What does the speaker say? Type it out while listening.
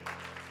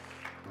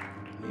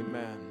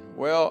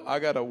Well, I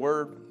got a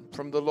word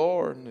from the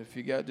Lord, and if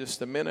you got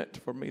just a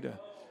minute for me to,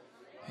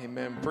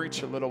 amen,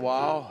 preach a little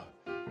while.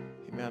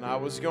 Amen. I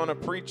was going to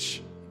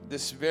preach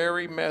this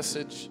very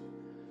message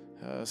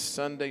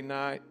Sunday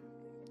night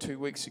 2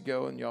 weeks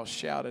ago, and y'all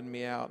shouted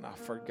me out, and I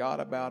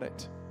forgot about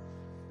it.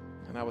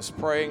 And I was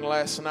praying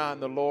last night,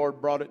 and the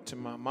Lord brought it to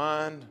my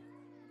mind.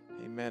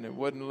 Amen. It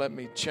wouldn't let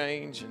me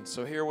change, and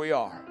so here we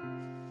are.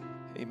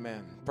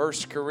 Amen. 1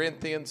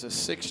 Corinthians, the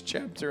 6th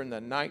chapter, and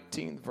the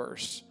 19th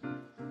verse.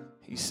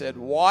 He said,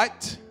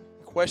 "What?"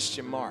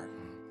 Question mark.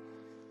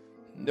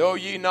 "Know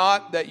ye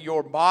not that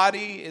your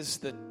body is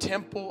the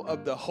temple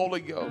of the Holy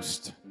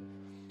Ghost,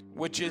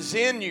 which is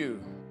in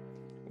you,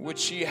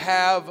 which ye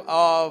have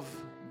of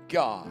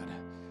God,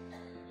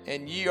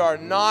 and ye are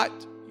not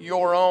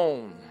your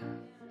own."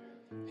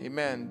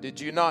 Amen. Did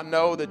you not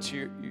know that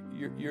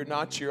you're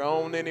not your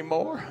own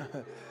anymore?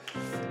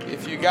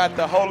 If you got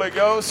the Holy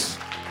Ghost.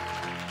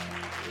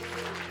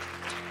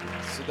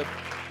 So the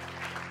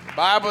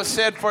Bible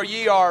said, "For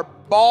ye are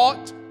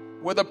bought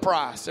with a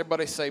price."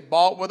 Everybody say,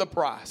 bought with a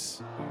price.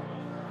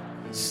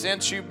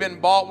 Since you've been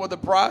bought with a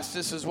price,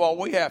 this is what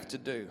we have to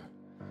do.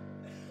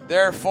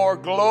 "Therefore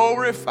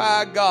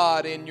glorify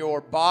God in your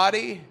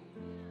body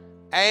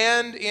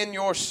and in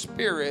your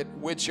spirit,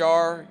 which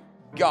are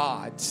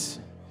God's."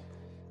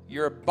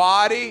 Your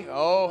body,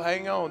 oh,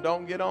 hang on,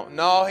 don't get on.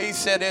 No, he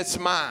said it's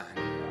mine.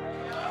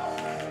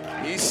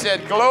 He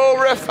said,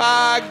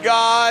 glorify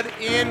God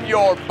in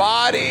your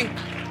body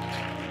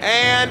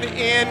and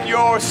in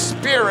your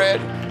spirit,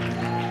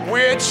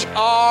 which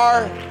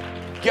are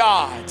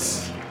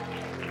God's.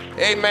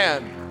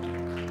 Amen.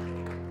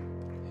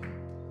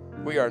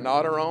 We are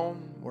not our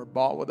own. We're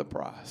bought with a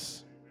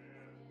price.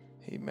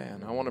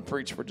 Amen. I want to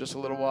preach for just a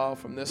little while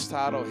from this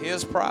title,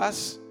 His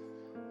Price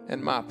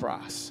and My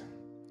Price.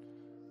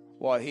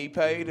 What He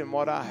paid and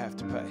what I have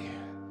to pay.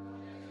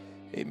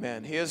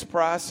 Amen. His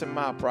price and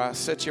my price.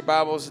 Set your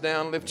Bibles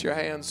down. Lift your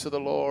hands to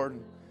the Lord.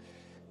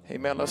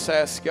 Amen. Let's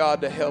ask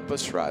God to help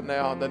us right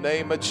now in the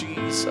name of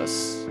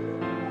Jesus.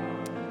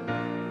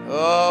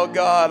 Oh,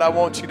 God, I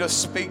want you to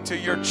speak to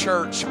your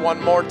church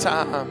one more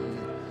time.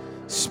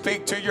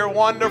 Speak to your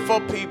wonderful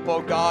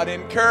people, God.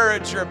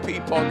 Encourage your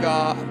people,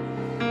 God.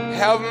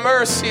 Have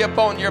mercy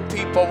upon your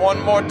people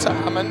one more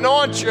time.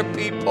 Anoint your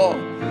people.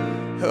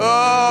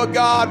 Oh,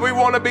 God, we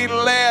want to be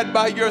led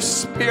by your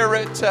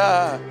Spirit.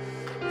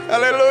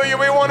 Hallelujah.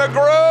 We want to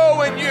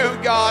grow in you,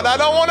 God. I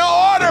don't want to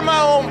order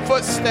my own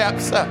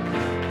footsteps,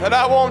 but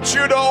I want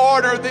you to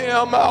order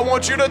them. I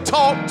want you to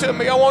talk to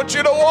me. I want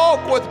you to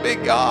walk with me,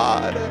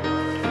 God.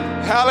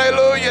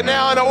 Hallelujah.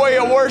 Now, in a way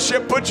of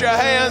worship, put your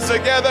hands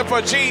together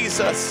for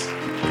Jesus.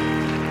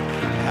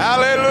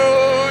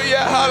 Hallelujah,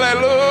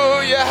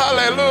 hallelujah,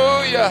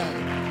 hallelujah.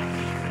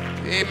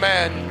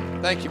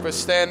 Amen. Thank you for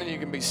standing. You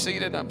can be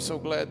seated. I'm so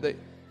glad they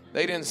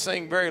didn't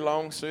sing very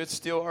long, so it's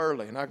still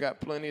early, and I got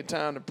plenty of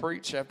time to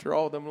preach after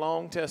all them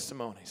long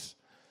testimonies.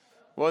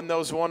 Wasn't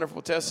those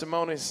wonderful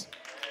testimonies?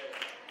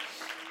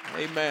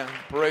 Amen.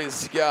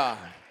 Praise God.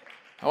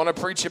 I want to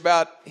preach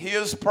about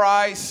His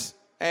price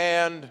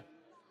and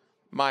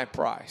my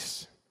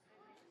price.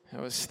 I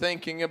was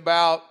thinking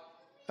about,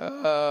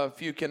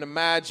 if you can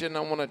imagine, I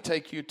want to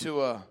take you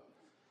to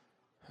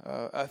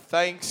a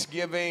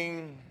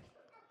Thanksgiving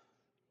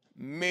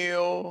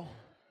meal,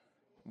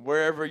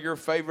 wherever your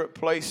favorite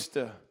place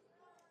to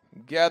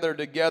gather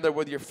together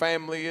with your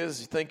family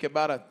is. You think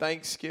about a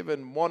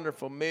Thanksgiving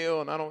wonderful meal,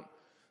 and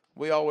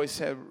we always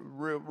have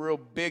real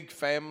big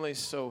families,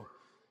 so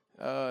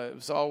it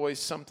was always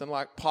something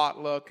like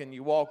potluck, and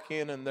you walk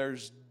in and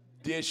there's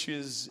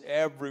dishes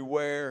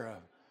everywhere,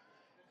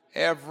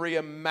 every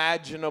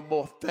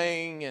imaginable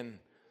thing,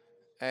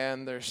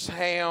 and there's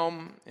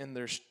ham, and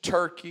there's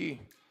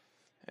turkey,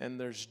 and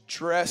there's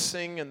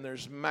dressing, and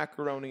there's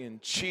macaroni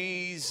and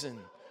cheese,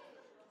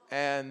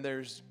 and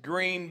there's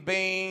green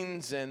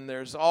beans, and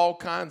there's all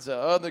kinds of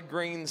other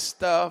green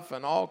stuff,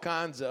 and all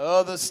kinds of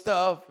other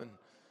stuff,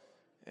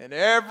 and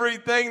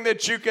everything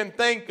that you can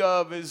think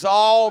of is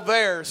all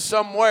there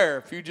somewhere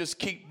if you just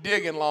keep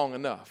digging long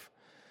enough.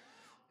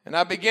 And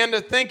I began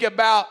to think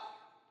about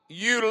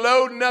you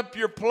loading up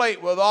your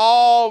plate with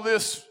all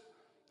this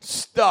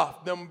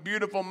stuff, them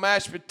beautiful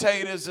mashed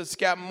potatoes that's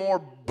got more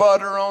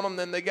butter on them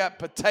than they got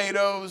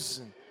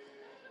potatoes,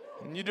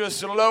 and you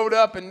just load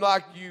up, and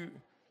like you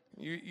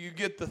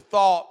get the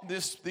thought,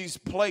 these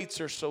plates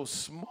are so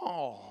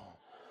small.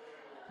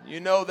 You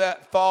know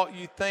that thought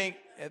you think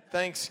at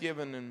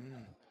Thanksgiving,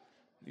 and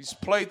these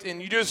plates,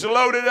 and you just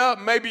load it up.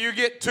 Maybe you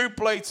get 2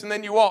 plates, and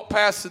then you walk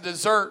past the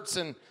desserts,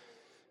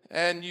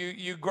 and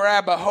you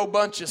grab a whole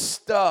bunch of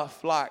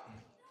stuff like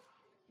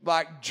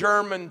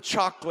German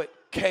chocolate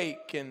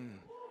cake, and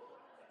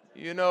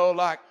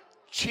like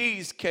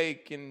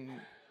cheesecake and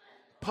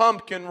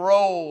pumpkin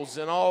rolls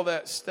and all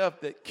that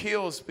stuff that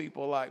kills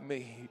people like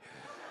me.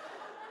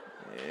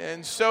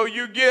 And so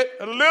you get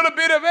a little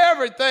bit of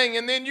everything,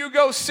 and then you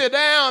go sit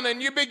down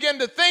and you begin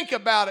to think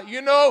about it.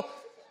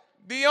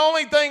 The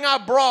only thing I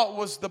brought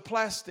was the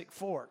plastic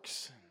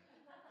forks.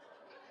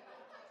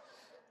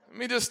 Let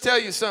me just tell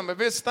you something.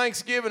 If it's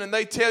Thanksgiving and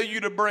they tell you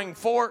to bring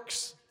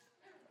forks,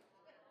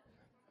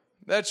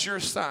 that's your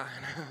sign.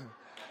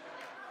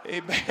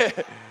 Amen.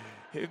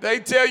 If they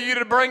tell you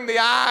to bring the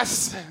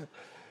ice,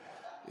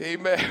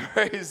 amen,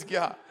 praise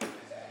God.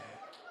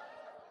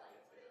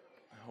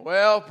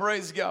 Well,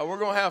 praise God. We're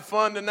going to have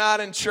fun tonight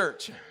in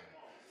church.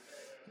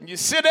 You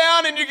sit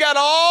down and you got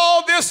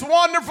all this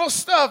wonderful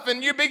stuff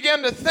and you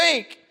begin to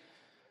think,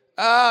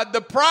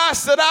 the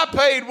price that I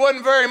paid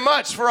wasn't very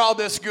much for all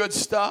this good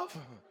stuff.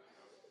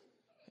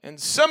 And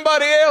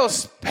somebody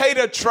else paid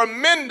a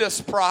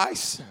tremendous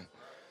price.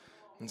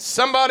 And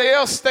somebody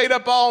else stayed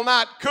up all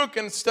night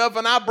cooking stuff,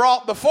 and I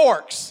brought the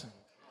forks.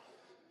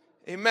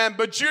 Amen.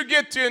 But you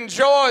get to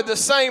enjoy the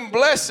same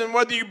blessing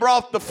whether you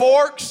brought the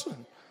forks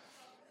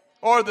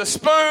or the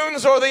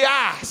spoons or the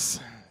ice.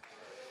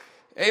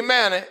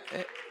 Amen.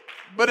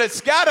 But it's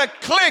got to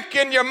click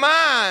in your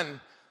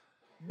mind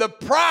the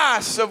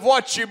price of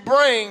what you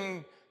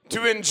bring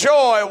to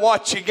enjoy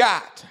what you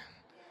got.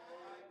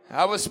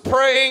 I was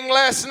praying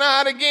last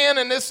night again,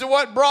 and this is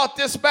what brought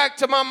this back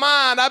to my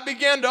mind. I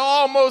began to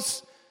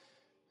almost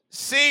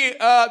see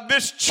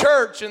this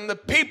church and the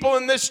people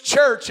in this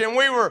church, and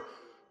we were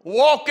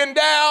walking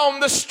down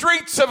the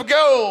streets of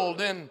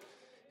gold, and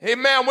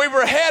amen, we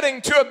were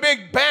heading to a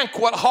big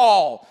banquet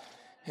hall.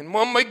 And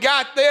when we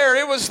got there,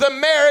 it was the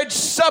marriage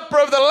supper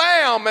of the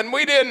Lamb, and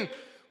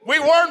we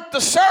weren't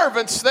the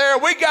servants there.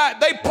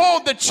 They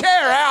pulled the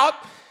chair out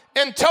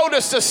and told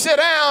us to sit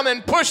down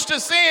and pushed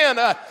us in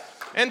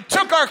and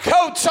took our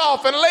coats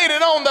off and laid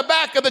it on the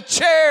back of the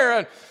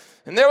chair.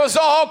 And there was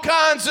all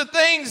kinds of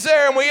things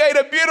there, and we ate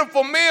a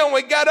beautiful meal, and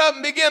we got up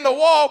and began to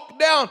walk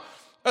down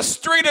a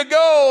street of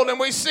gold, and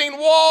we seen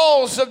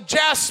walls of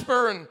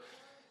jasper, and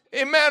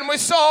amen, we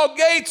saw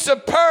gates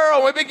of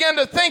pearl. We began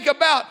to think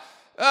about,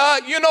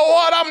 you know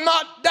what, I'm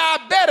not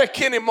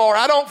diabetic anymore.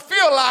 I don't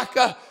feel like,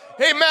 I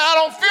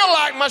don't feel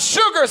like my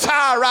sugar's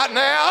high right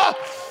now.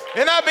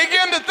 And I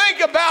began to think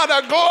about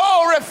a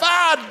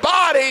glorified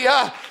body,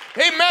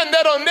 amen,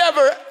 that'll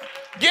never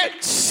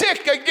get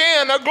sick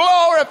again, a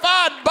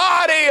glorified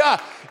body,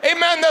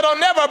 amen, that'll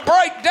never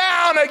break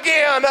down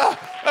again,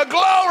 a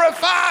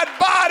glorified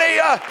body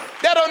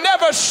that'll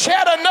never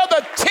shed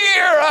another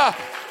tear,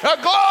 a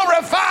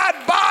glorified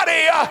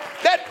body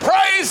that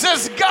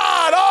praises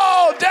God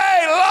all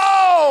day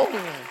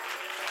long.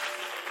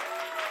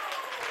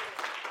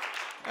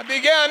 I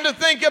began to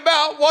think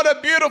about what a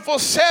beautiful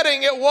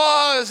setting it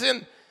was,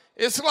 and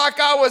it's like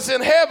I was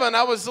in heaven.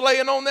 I was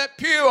laying on that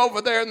pew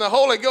over there, and the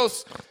Holy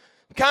Ghost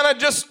kind of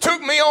just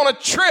took me on a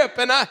trip,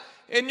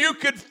 and you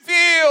could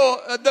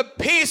feel the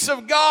peace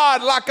of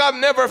God like I've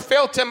never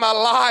felt in my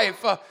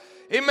life.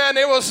 Amen.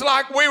 It was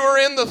like we were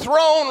in the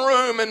throne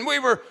room, and we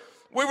were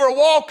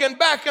walking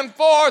back and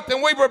forth,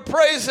 and we were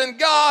praising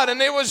God,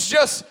 and it was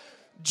just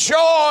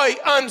joy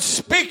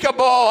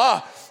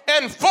unspeakable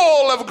and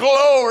full of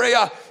glory.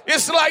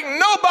 It's like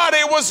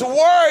nobody was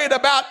worried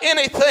about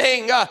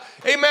anything.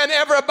 Amen.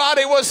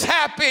 Everybody was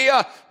happy.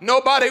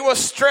 Nobody was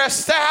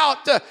stressed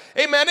out.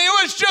 Amen.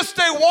 It was just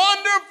a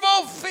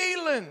wonderful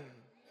feeling.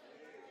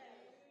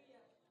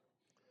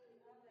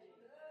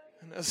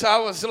 And as I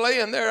was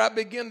laying there, I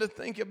began to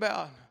think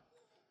about,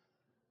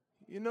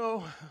 you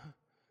know,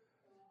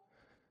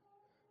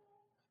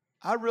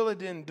 I really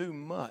didn't do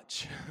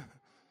much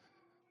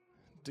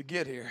to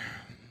get here.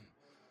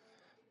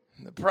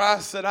 The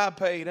price that I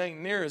paid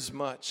ain't near as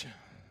much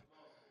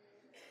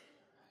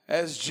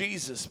as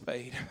Jesus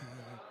paid.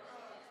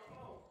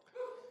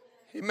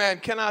 Amen.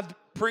 Can I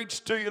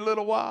preach to you a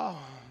little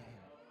while?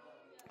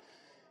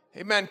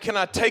 Amen. Can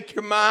I take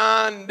your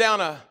mind down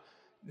a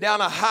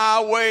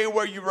highway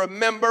where you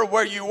remember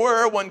where you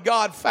were when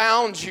God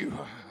found you?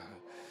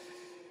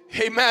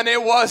 Amen.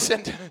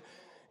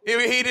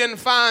 He didn't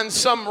find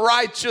some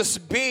righteous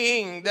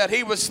being that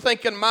he was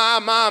thinking,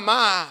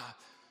 my.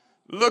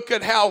 Look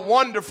at how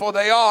wonderful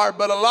they are.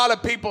 But a lot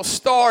of people's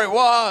story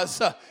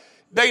was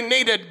they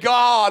needed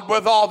God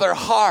with all their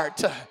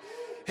heart.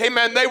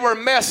 Amen. They were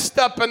messed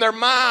up in their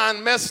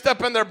mind, messed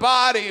up in their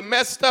body,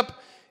 messed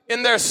up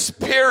in their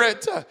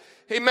spirit.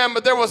 Amen.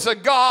 But there was a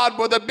God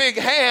with a big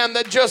hand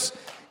that just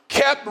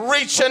kept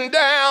reaching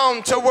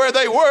down to where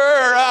they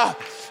were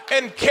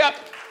and kept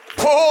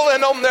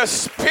pulling on their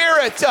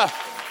spirit.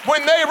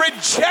 When they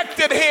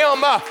rejected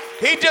him,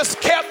 he just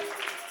kept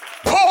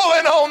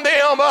pulling on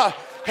them.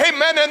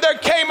 Amen. And there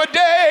came a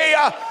day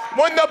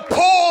when the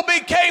pull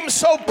became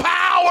so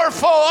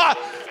powerful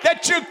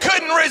that you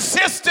couldn't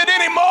resist it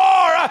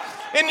anymore.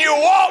 And you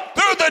walked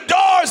through the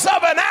doors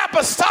of an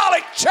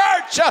apostolic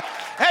church,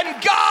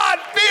 and God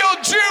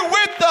filled you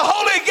with the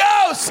Holy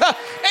Ghost,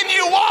 and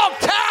you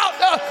walked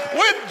out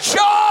with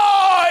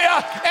joy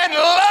and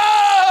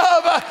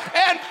love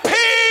and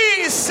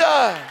peace.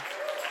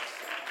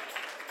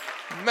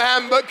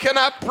 Man, but can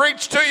I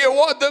preach to you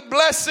what the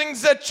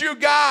blessings that you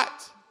got?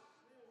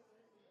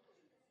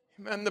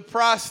 And the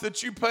price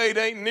that you paid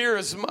ain't near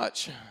as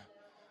much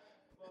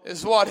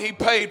as what he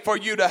paid for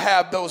you to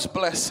have those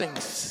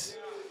blessings.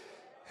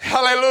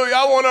 Hallelujah.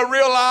 I want to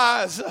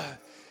realize,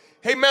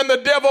 Amen. The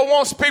devil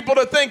wants people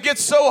to think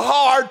it's so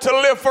hard to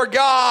live for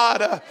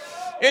God.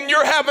 And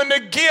you're having to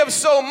give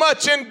so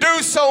much and do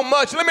so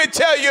much. Let me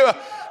tell you,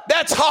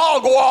 that's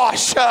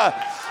hogwash.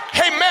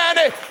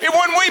 Amen.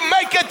 When we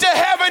make it to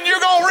heaven, you're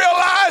going to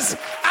realize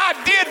I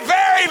did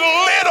very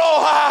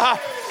little.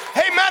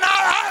 Amen.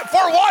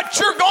 For what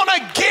you're going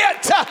to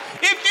get.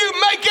 If you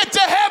make it to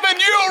heaven,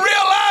 you'll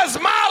realize,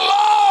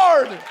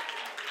 my Lord,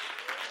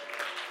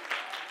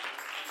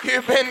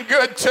 you've been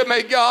good to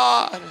me,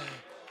 God.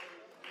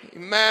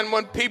 Amen.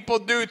 When people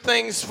do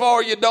things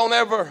for you, you don't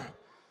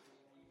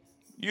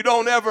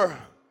ever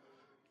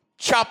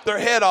chop their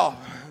head off.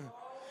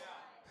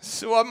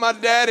 So what my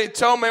daddy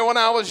told me when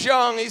I was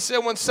young, he said,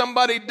 when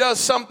somebody does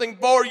something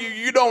for you,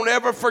 you don't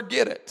ever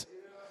forget it.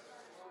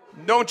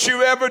 Don't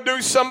you ever do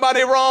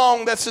somebody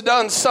wrong that's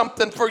done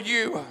something for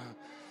you.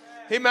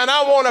 Amen.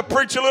 I want to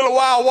preach a little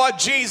while what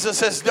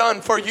Jesus has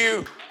done for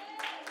you.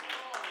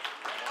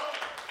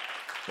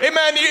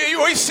 Amen.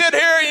 We sit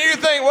here and you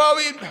think, well,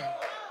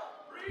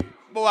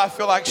 boy, I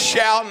feel like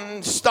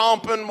shouting,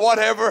 stomping,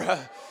 whatever.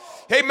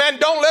 Amen.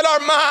 Don't let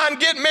our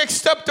mind get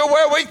mixed up to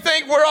where we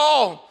think we're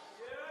all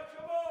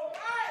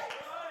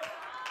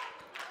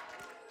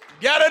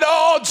got it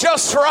all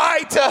just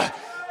right.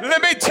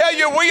 Let me tell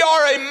you, we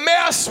are a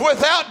mess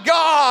without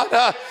God.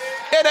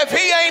 And if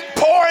he ain't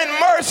pouring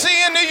mercy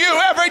into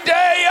you every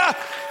day,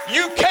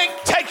 you can't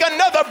take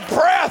another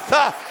breath.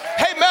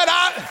 Amen.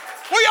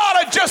 We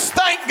ought to just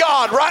thank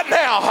God right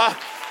now.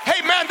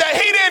 Amen. That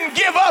he didn't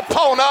give up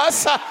on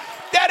us.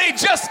 That he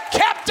just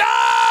kept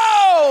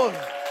on.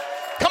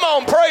 Come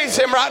on, praise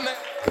him right now.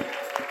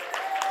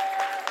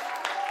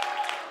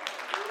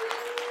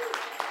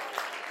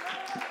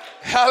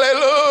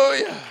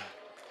 Hallelujah.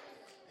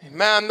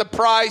 Amen. The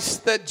price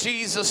that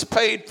Jesus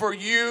paid for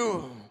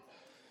you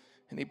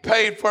and he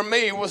paid for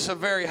me was a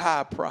very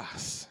high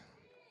price.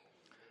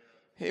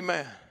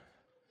 Amen.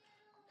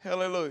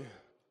 Hallelujah.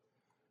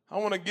 I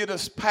want to get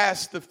us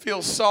past the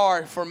feel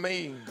sorry for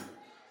me.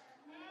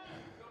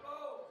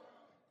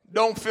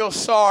 Don't feel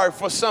sorry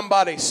for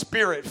somebody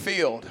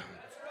spirit-filled.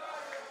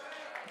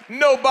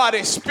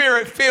 Nobody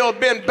spirit-filled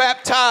been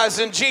baptized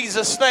in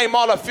Jesus' name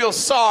ought to feel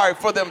sorry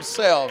for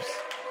themselves.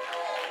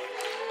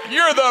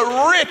 You're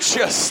the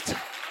richest,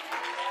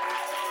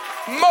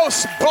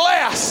 most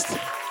blessed,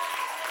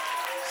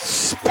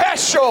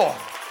 special,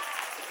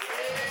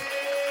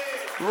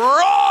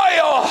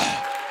 royal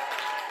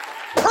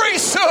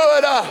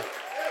priesthood.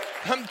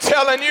 I'm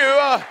telling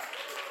you,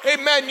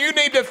 amen, you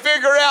need to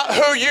figure out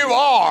who you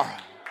are.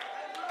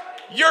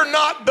 You're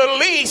not the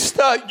least,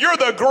 you're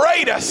the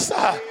greatest.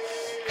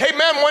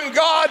 Amen, when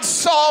God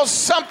saw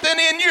something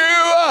in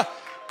you,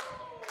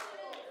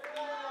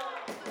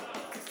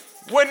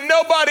 when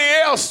nobody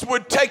else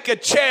would take a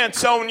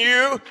chance on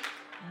you,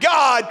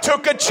 God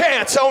took a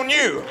chance on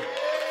you.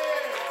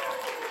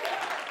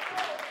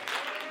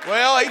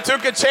 Well, he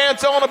took a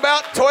chance on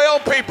about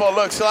 12 people,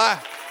 looks like.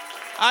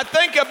 I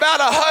think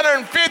about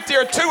 150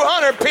 or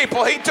 200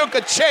 people he took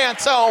a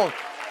chance on.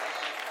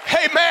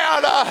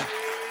 Amen.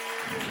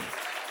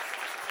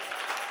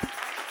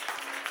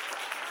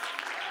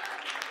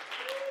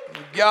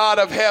 God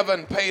of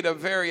heaven paid a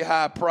very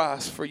high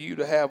price for you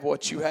to have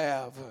what you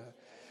have.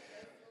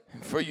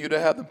 And for you to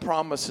have the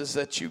promises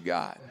that you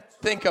got.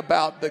 Think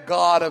about the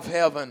God of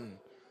heaven,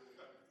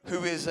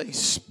 who is a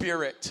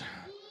spirit,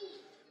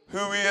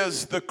 who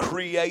is the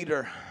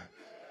creator,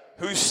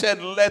 who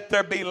said, let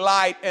there be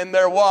light, and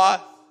there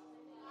was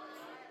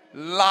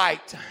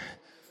light,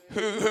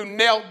 who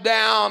knelt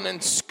down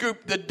and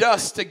scooped the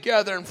dust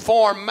together and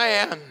formed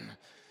man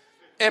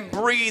and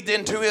breathed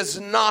into his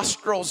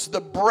nostrils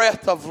the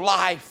breath of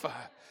life.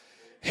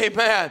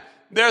 Amen.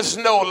 There's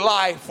no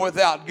life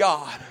without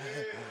God.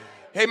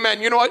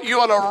 Amen. You know what? You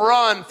ought to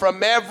run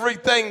from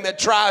everything that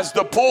tries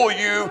to pull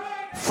you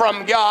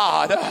from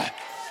God.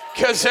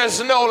 Because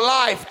there's no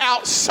life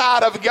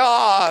outside of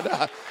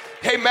God.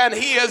 Amen.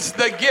 He is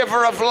the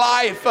giver of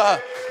life.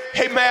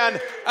 Amen.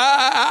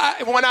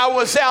 When I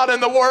was out in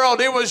the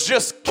world, it was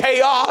just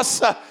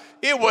chaos.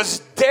 It was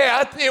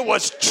death. It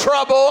was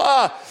trouble.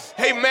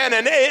 Amen.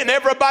 And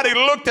everybody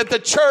looked at the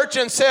church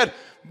and said,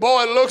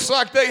 boy, it looks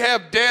like they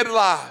have dead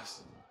lives.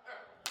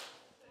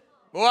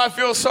 Well, I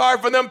feel sorry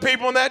for them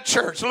people in that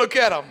church. Look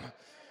at them.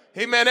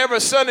 Amen.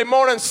 Every Sunday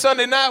morning,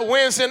 Sunday night,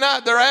 Wednesday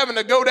night, they're having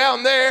to go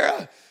down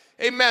there.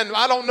 Amen.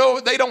 I don't know.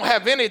 They don't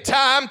have any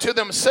time to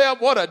themselves.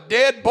 What a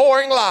dead,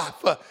 boring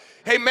life.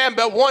 Amen.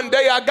 But one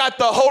day I got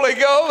the Holy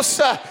Ghost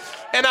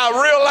and I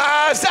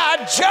realized I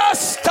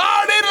just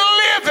started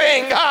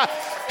living.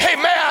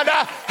 Amen.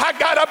 I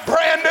got a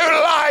brand new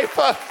life.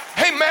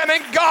 Amen.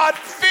 And God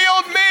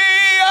filled me.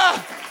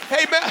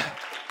 Amen.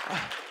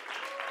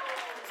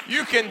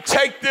 You can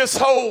take this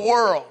whole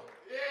world.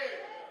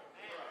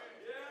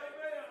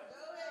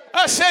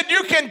 I said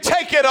you can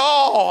take it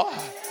all.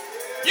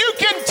 You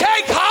can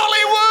take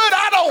Hollywood.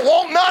 I don't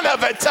want none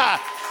of it.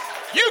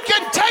 You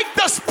can take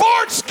the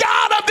sports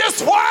god of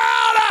this world.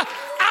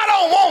 I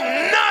don't want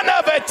none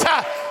of it.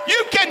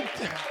 You can.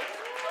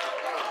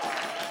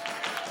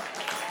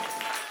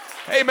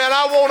 Amen.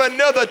 I want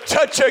another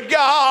touch of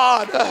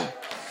God.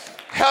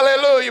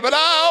 Hallelujah. But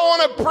I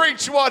want to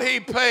preach what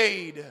he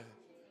paid.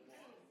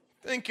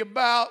 Think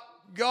about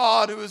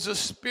God, who is a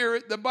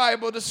spirit. The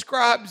Bible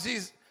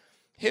describes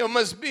him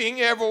as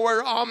being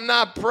everywhere,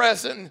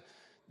 omnipresent.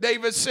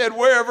 David said,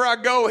 wherever I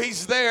go,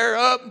 he's there,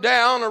 up,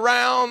 down,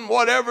 around,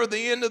 whatever,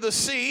 the end of the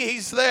sea,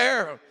 he's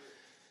there.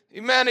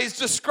 Amen. He's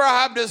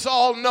described as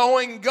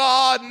all-knowing.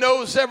 God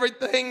knows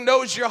everything,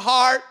 knows your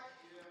heart,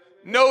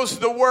 knows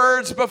the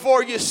words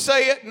before you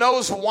say it,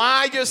 knows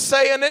why you're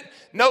saying it,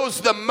 knows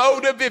the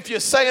motive if you're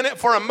saying it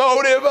for a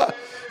motive.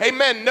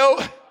 Amen.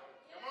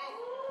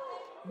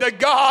 The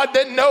God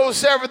that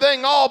knows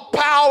everything, all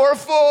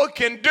powerful,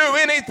 can do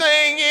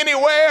anything,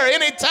 anywhere,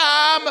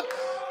 anytime.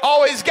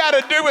 All he's got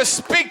to do is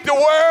speak the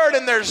word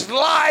and there's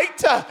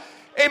light.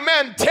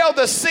 Amen. Tell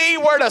the sea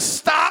where to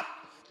stop.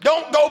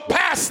 Don't go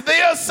past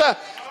this.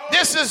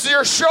 This is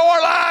your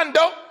shoreline.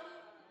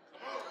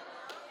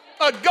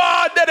 A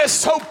God that is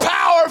so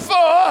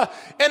powerful,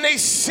 and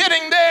he's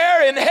sitting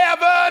there in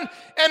heaven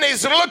and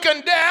he's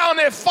looking down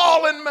at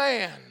fallen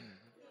man.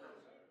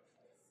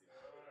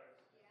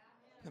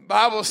 The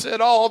Bible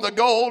said all the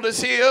gold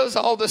is his,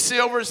 all the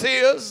silver is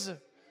his.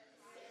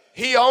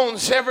 He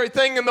owns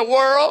everything in the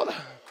world.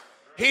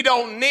 He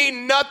don't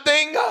need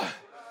nothing.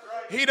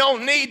 He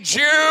don't need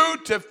you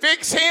to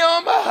fix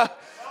him.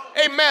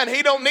 Amen.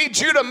 He don't need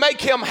you to make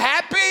him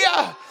happy.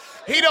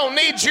 He don't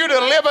need you to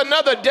live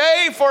another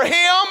day for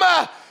him.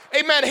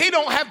 Amen. He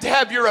don't have to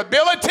have your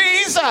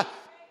abilities.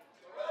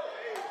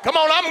 Come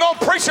on, I'm going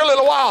to preach a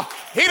little while.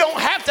 He don't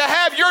have to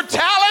have your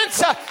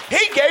talents.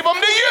 He gave them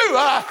to you.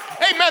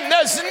 Amen.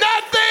 There's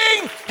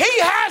nothing he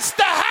has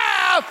to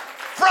have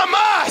from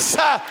us.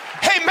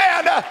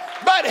 Amen.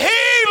 But he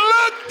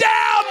looked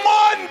down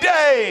one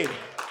day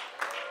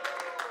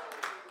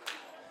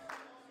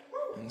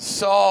and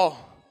saw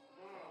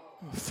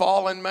a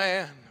fallen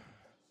man.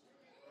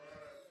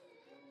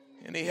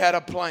 And he had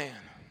a plan.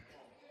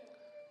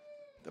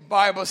 The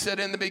Bible said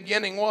in the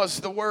beginning was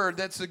the Word.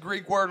 That's the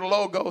Greek word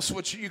logos,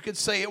 which you could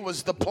say it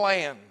was the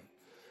plan.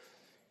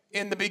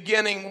 In the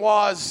beginning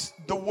was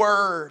the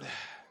Word.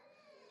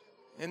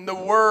 And the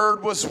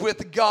Word was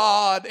with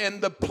God,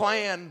 and the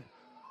plan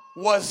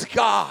was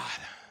God.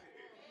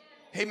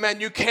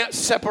 Amen. You can't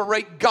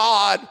separate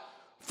God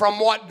from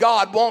what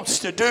God wants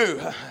to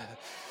do.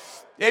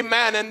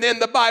 Amen. And then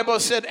the Bible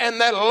said, and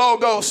that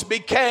logos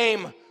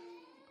became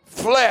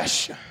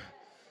flesh.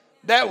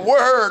 That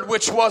word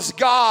which was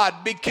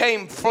God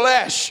became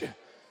flesh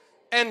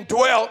and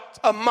dwelt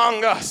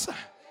among us.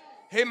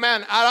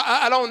 Amen.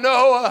 I don't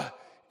know,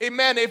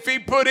 amen, if he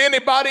put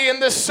anybody in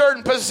this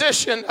certain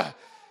position,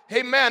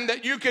 amen,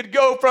 that you could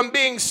go from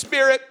being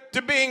spirit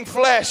to being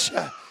flesh.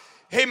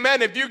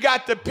 Amen. If you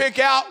got to pick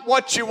out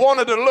what you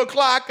wanted to look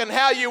like and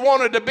how you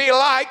wanted to be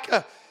like,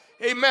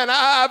 amen.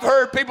 I've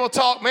heard people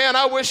talk, man,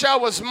 I wish I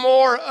was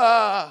more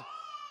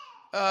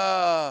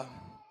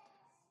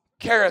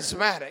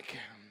charismatic.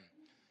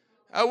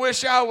 I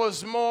wish I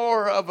was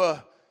more of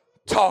a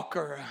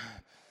talker.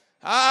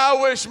 I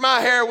wish my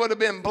hair would have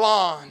been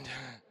blonde.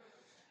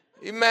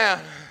 Amen.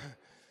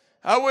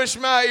 I wish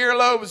my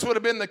earlobes would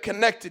have been the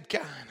connected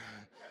kind.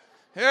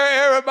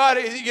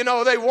 Everybody,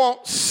 they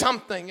want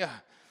something.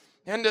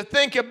 And to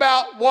think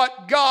about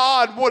what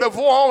God would have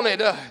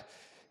wanted.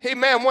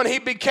 Amen. When he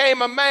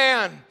became a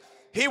man,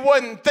 he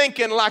wasn't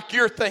thinking like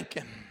you're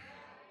thinking.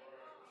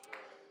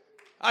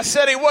 I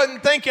said he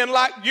wasn't thinking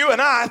like you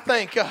and I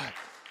think.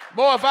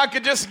 Boy, if I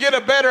could just get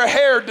a better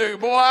hairdo,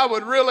 boy, I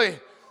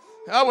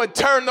would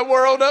turn the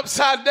world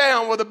upside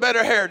down with a better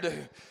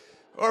hairdo.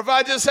 Or if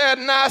I just had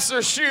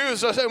nicer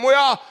shoes, and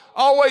we're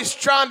always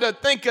trying to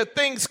think of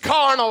things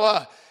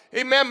carnal.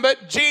 Amen,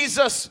 but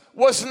Jesus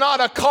was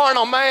not a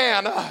carnal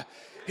man.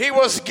 He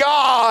was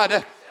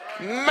God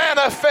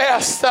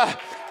manifest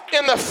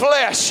in the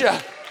flesh.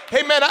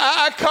 Amen,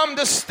 I come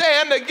to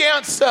stand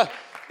against,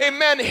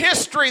 amen,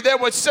 history that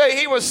would say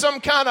he was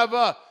some kind of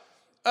a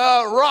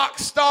rock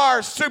star,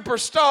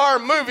 superstar,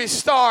 movie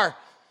star.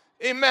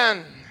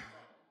 Amen.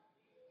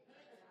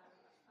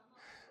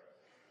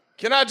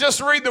 Can I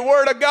just read the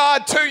word of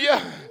God to you?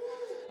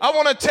 I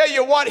want to tell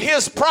you what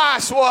his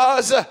price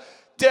was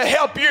to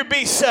help you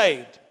be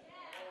saved.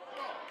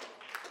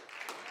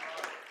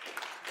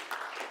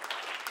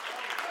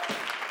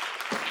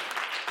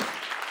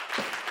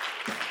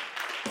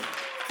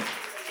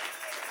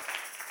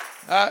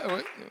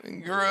 I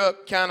grew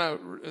up kind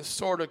of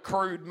sort of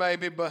crude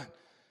maybe,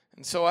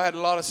 and so I had a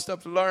lot of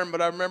stuff to learn,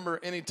 but I remember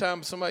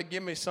anytime somebody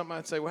give me something,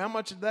 I'd say, well, how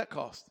much did that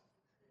cost?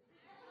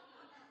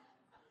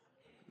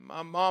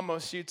 My mama,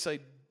 she'd say,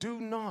 do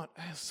not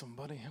ask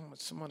somebody how much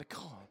somebody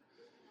cost.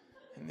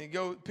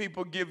 And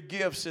people give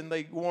gifts and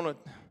they want to,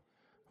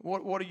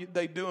 what are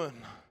they doing?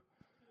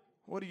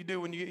 What do you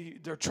do when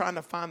they're trying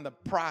to find the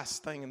price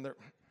thing and they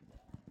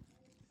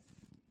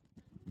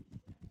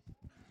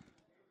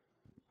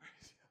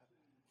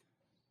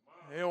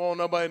don't want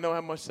nobody to know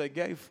how much they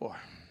gave for.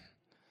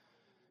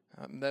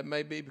 That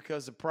may be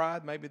because of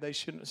pride. Maybe they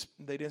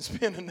didn't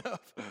spend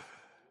enough.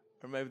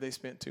 Or maybe they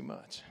spent too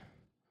much.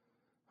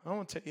 I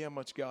want to tell you how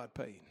much God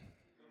paid.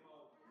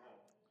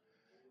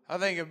 I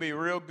think it'd be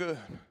real good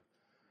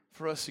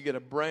for us to get a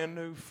brand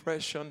new,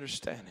 fresh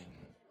understanding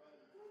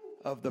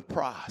of the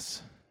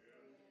price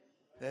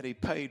that He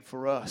paid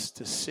for us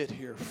to sit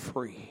here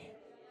free,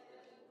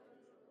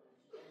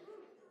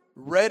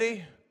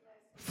 ready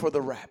for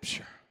the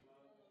rapture.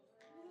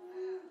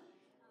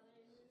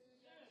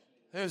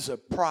 There's a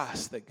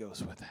price that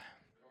goes with that.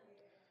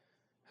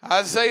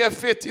 Isaiah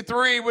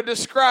 53 would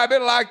describe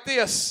it like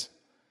this: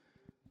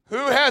 who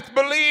hath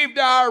believed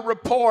our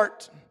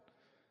report,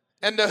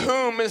 and to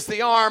whom is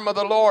the arm of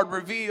the Lord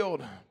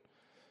revealed?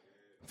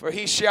 For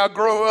he shall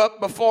grow up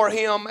before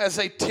him as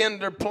a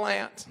tender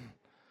plant,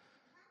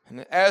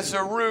 and as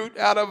a root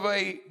out of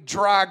a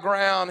dry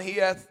ground. He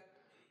hath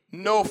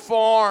no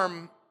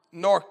form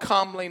nor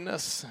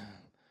comeliness.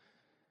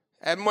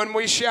 And when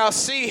we shall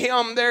see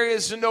him, there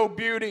is no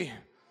beauty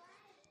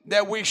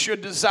that we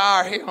should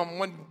desire him.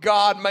 When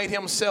God made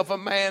himself a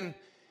man,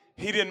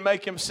 he didn't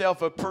make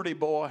himself a pretty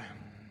boy,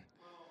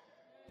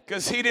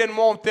 because he didn't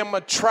want them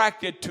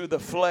attracted to the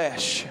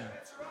flesh.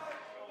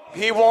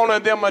 He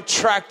wanted them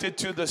attracted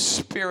to the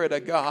Spirit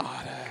of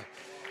God.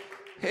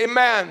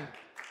 Amen.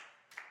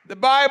 The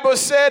Bible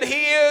said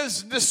he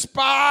is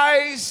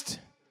despised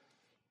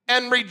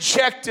and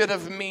rejected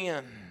of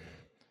men.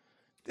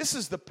 This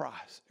is the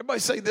price. Everybody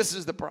say, this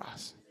is the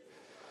price.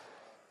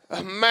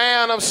 A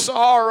man of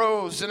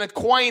sorrows and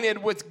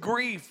acquainted with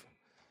grief.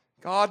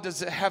 God,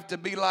 does it have to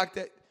be like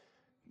that?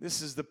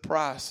 This is the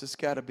price that's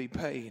got to be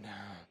paid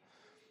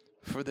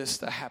for this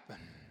to happen.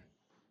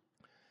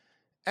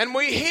 And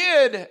we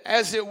hid,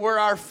 as it were,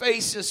 our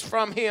faces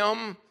from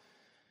him.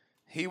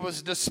 He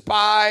was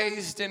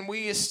despised, and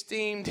we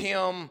esteemed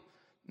him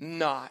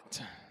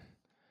not.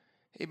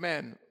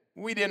 Amen.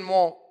 We didn't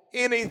want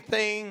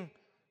anything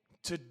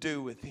to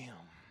do with him.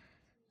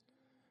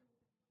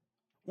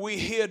 We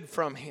hid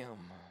from him.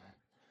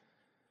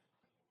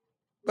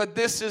 But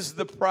this is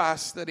the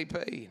price that he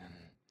paid.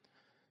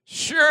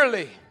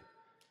 Surely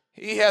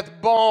he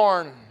hath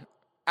borne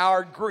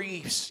our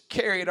griefs,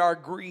 carried our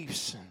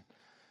griefs.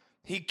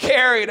 He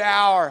carried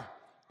our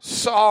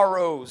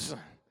sorrows.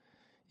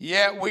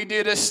 Yet we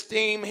did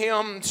esteem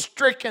him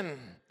stricken,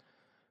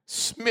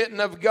 smitten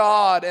of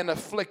God, and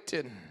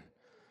afflicted.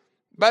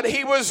 But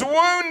he was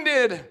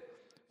wounded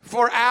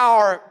for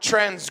our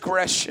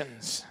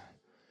transgressions.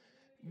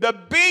 The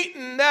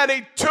beating that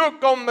he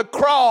took on the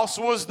cross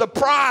was the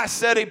price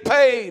that he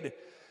paid,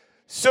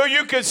 so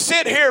you could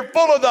sit here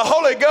full of the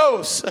Holy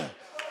Ghost,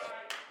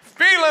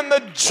 feeling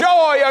the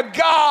joy of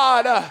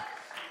God.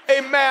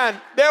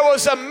 Amen. There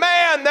was a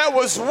man that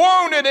was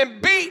wounded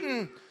and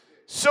beaten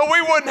so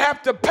we wouldn't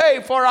have to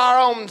pay for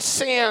our own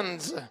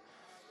sins.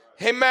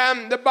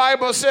 Amen. The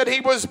Bible said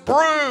he was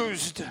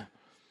bruised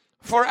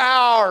for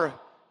our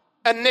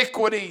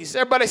iniquities.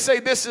 Everybody say,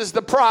 this is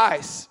the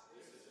price.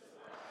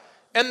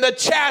 And the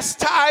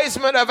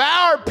chastisement of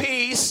our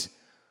peace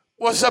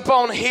was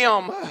upon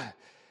him.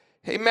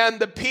 Amen.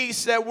 The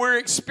peace that we're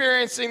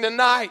experiencing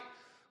tonight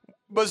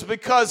was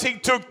because he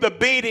took the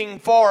beating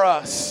for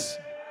us.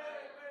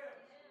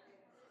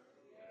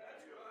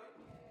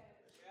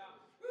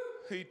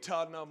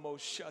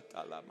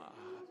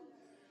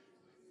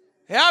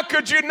 How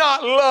could you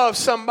not love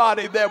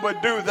somebody that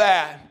would do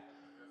that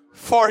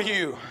for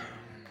you?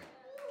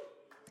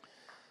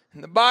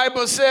 And the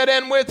Bible said,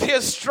 and with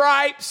his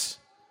stripes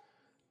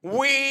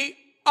we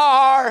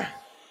are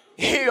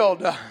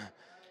healed.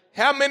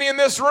 How many in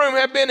this room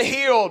have been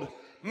healed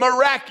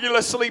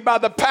miraculously by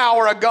the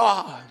power of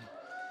God?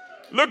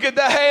 Look at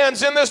the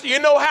hands in this. You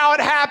know how it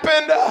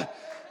happened?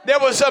 There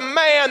was a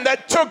man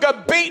that took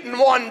a beating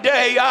one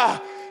day,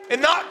 and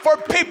not for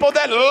people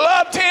that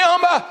loved him,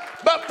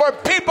 but for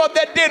people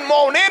that didn't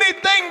want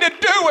anything to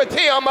do with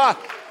him.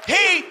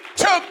 He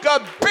took a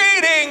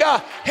beating.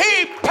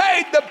 He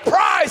paid the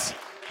price.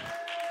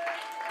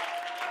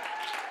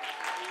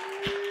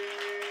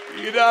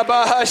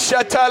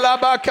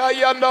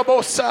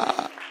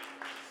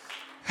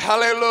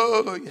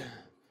 Hallelujah.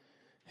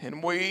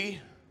 And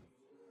we,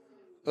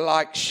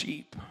 like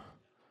sheep,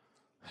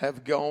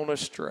 have gone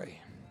astray.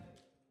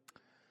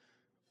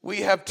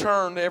 We have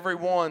turned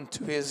everyone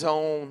to his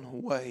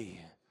own way.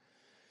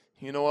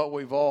 You know what?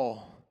 We've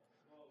all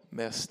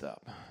messed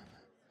up.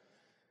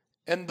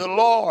 And the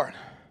Lord,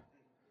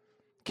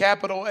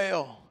 capital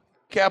L,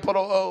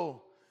 capital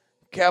O,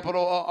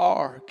 capital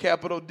R,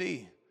 capital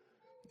D,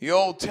 the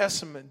Old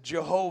Testament,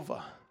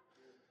 Jehovah,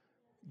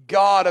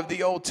 God of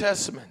the Old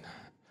Testament,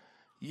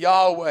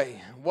 Yahweh,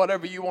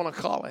 whatever you want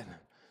to call it,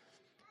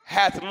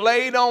 hath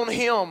laid on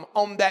him,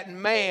 on that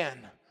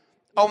man,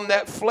 on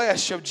that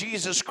flesh of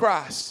Jesus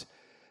Christ,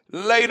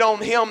 laid on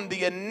him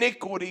the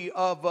iniquity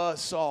of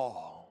us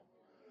all.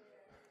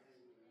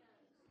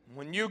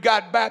 When you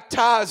got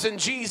baptized in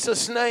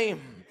Jesus'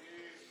 name,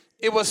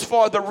 it was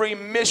for the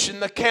remission,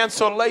 the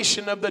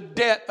cancellation of the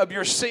debt of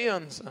your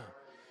sins.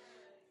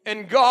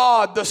 And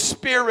God, the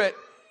Spirit,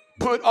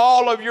 put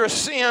all of your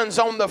sins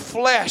on the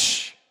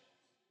flesh.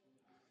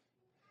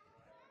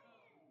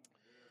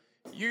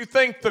 You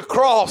think the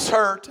cross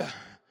hurt.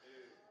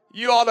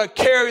 You ought to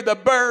carry the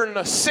burden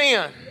of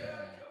sin.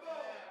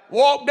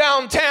 Walk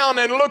downtown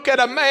and look at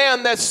a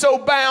man that's so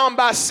bound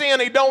by sin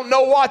he don't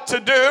know what to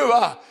do.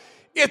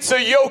 It's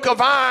a yoke of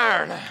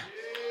iron.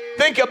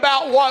 Think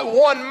about what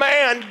one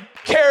man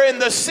carrying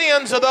the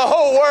sins of the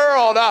whole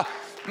world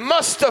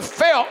must have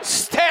felt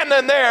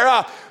standing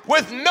there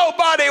with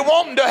nobody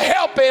wanting to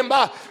help him,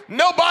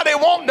 nobody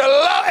wanting to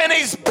love, and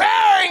he's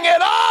bearing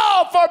it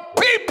all for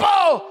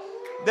people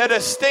that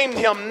esteemed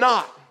him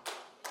not.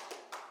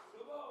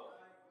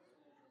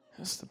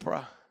 That's the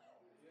prize.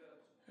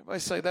 Everybody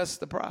say that's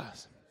the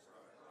prize.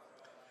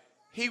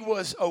 He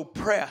was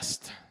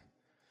oppressed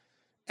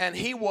and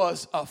he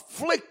was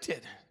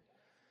afflicted,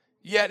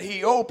 yet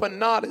he opened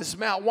not his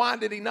mouth. Why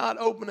did he not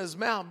open his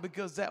mouth?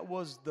 Because that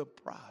was the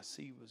price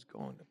he was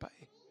going to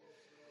pay.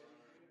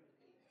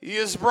 He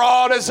is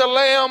brought as a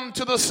lamb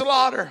to the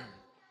slaughter,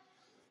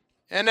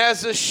 and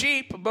as a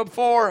sheep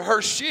before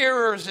her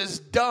shearers is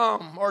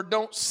dumb or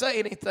don't say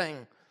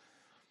anything,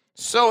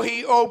 so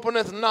he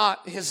openeth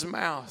not his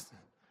mouth.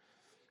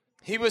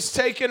 He was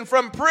taken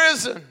from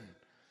prison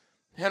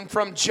and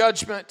from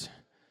judgment,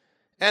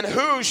 and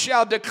who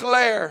shall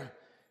declare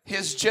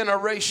his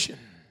generation?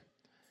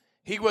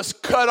 He was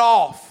cut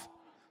off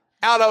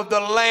out of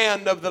the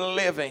land of the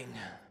living.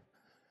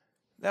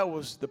 That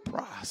was the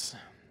price.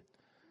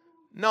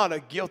 Not a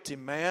guilty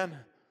man,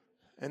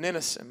 an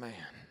innocent man.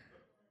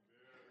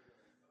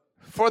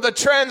 For the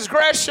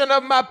transgression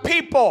of my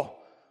people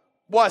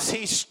was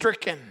he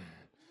stricken,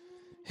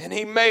 and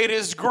he made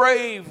his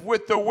grave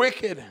with the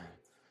wicked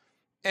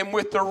and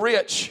with the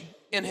rich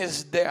in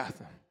his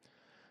death,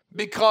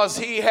 because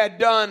he had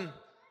done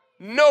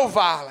no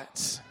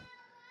violence,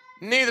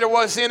 neither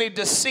was any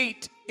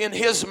deceit in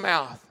his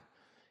mouth.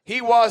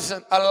 He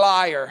wasn't a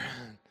liar.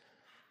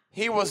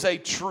 He was a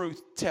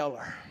truth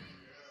teller.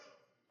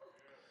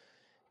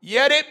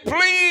 Yet it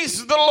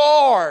pleased the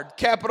Lord,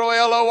 capital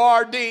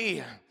Lord,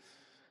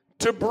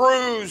 to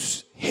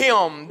bruise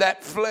him,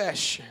 that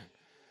flesh.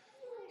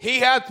 He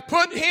hath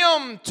put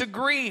him to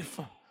grief.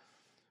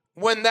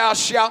 When thou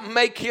shalt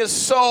make his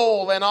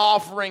soul an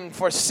offering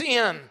for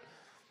sin,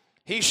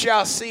 he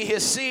shall see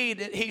his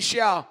seed, he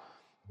shall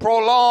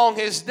prolong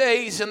his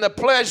days, and the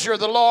pleasure of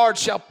the Lord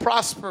shall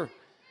prosper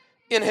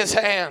in his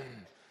hand.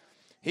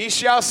 He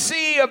shall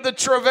see of the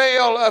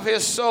travail of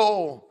his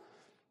soul,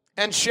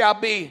 and shall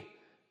be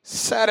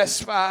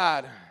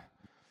satisfied.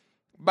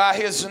 By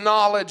his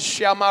knowledge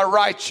shall my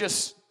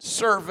righteous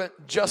servant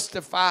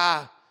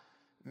justify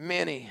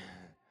many,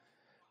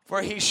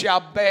 for he shall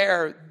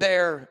bear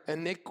their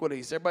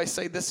iniquities. Everybody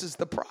say, this is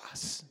the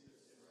price.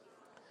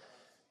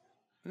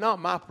 Not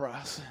my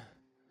price.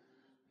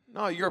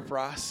 Not your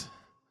price.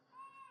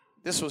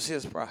 This was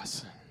his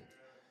price.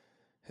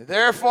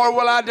 Therefore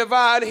will I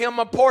divide him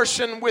a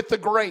portion with the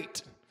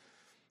great,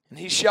 and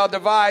he shall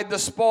divide the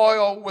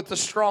spoil with the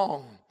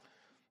strong,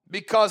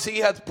 because he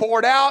hath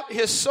poured out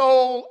his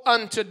soul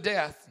unto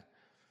death,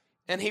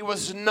 and he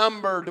was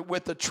numbered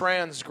with the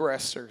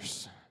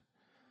transgressors.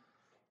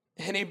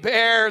 And he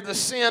bare the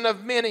sin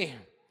of many,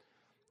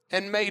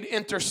 and made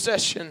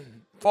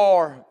intercession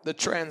for the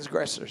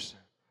transgressors.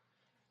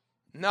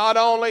 Not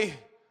only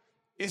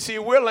is he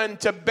willing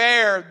to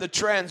bear the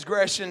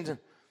transgressions,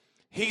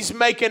 he's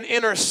making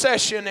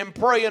intercession and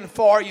praying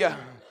for you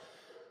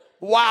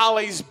while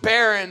he's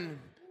bearing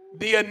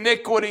the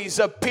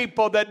iniquities of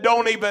people that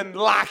don't even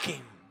like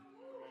him.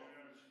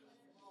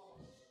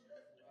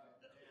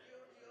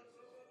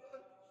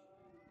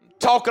 I'm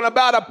talking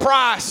about a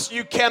price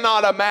you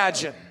cannot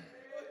imagine.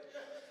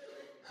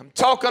 I'm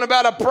talking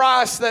about a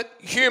price that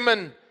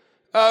human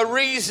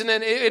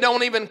reasoning, it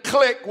don't even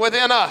click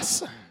within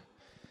us.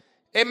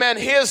 Amen.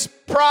 His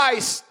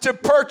price to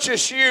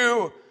purchase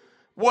you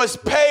was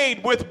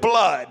paid with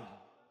blood.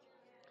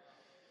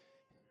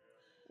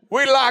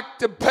 We like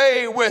to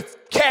pay with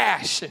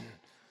cash and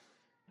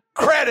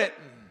credit.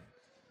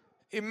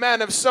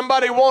 Amen. If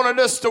somebody wanted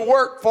us to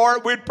work for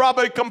it, we'd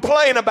probably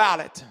complain about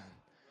it.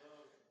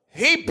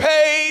 He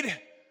paid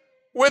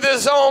with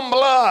his own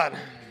blood.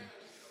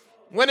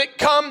 When it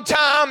come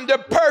time to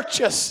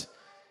purchase,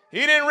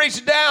 he didn't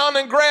reach down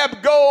and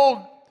grab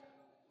gold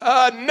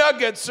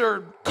nuggets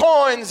or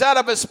coins out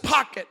of his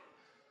pocket,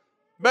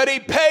 but he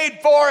paid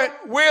for it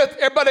with,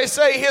 everybody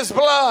say, his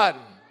blood.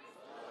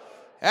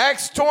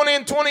 Acts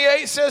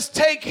 20:28 says,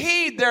 take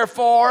heed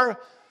therefore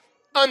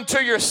unto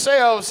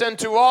yourselves and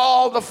to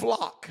all the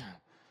flock,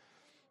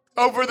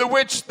 over the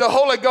which the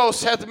Holy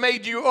Ghost hath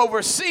made you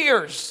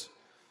overseers,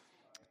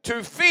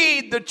 to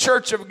feed the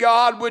church of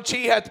God, which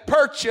he hath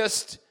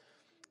purchased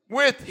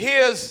with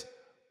his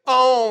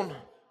own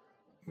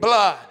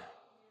blood.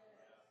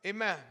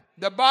 Amen.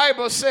 The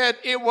Bible said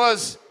it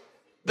was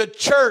the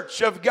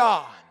church of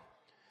God,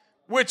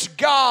 which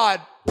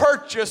God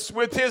purchased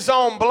with his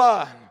own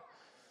blood.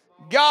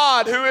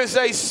 God, who is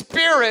a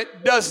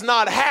spirit, does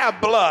not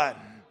have blood.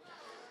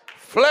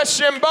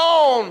 Flesh and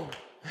bone.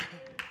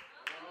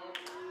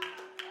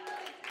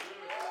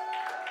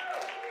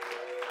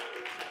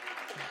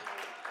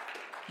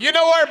 You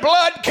know where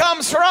blood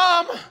comes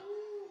from?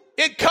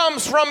 It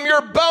comes from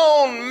your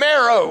bone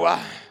marrow.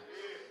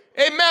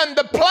 Amen.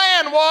 The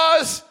plan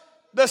was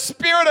the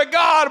Spirit of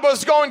God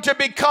was going to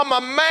become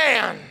a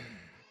man.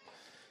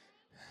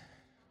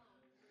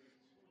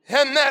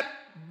 And that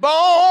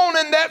bone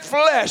and that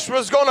flesh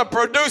was going to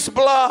produce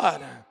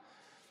blood.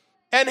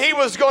 And he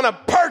was going to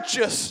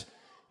purchase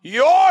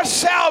your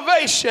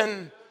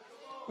salvation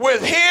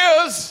with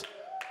his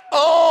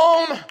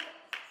own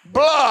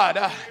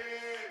blood.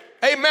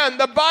 Amen.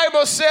 The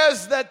Bible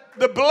says that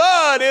the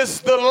blood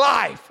is the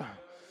life.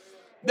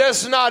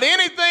 There's not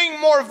anything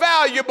more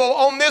valuable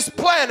on this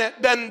planet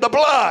than the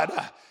blood.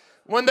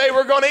 When they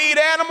were going to eat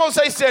animals,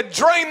 they said,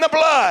 drain the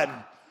blood,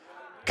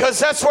 because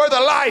that's where the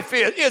life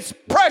is. It's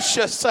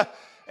precious.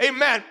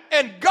 Amen.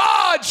 And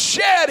God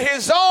shed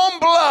his own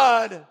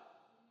blood.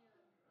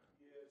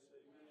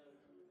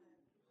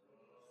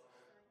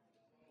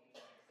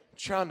 I'm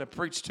trying to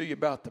preach to you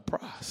about the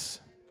price.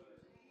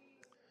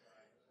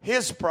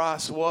 His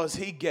price was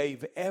he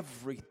gave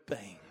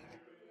everything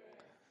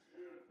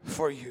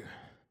for you.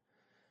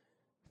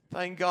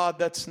 Thank God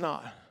that's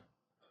not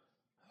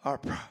our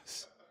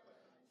price.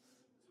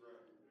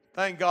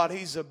 Thank God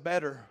he's a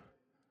better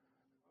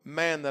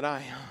man than I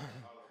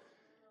am.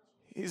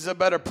 He's a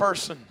better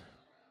person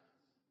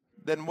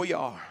than we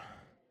are.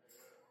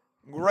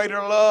 Greater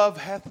love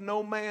hath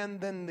no man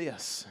than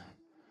this,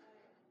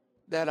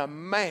 that a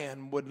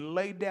man would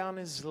lay down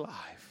his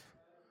life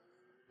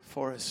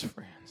for his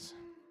friends.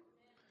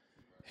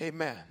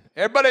 Amen.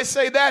 Everybody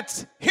say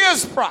that's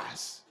his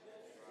price.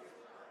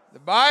 The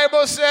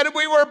Bible said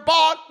we were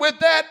bought with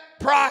that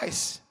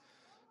price.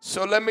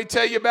 So let me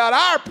tell you about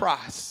our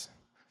price.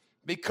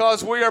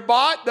 Because we are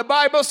bought, the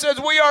Bible says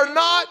we are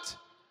not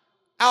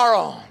our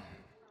own.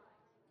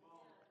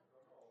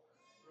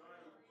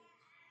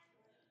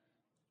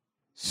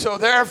 So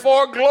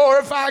therefore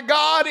glorify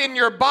God in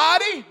your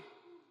body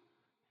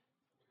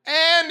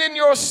and in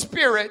your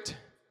spirit,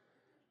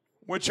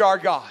 which are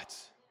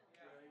God's.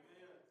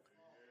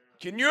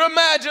 Can you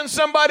imagine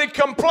somebody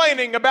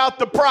complaining about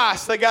the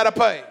price they got to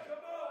pay?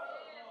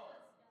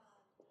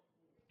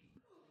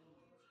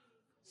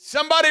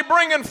 Somebody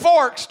bringing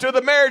forks to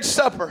the marriage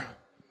supper,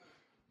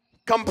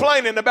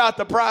 complaining about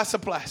the price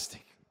of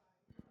plastic.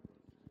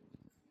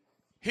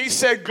 He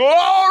said,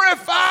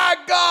 glorify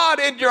God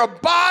in your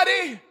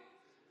body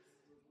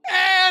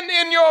and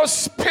in your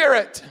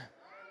spirit,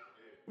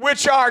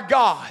 which are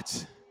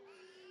God's.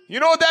 You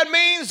know what that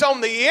means? On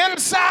the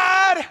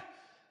inside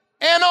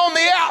and on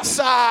the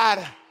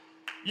outside,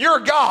 you're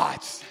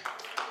God's.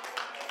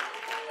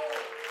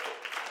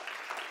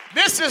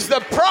 This is the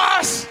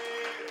price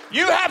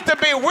you have to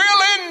be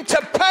willing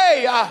to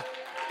pay.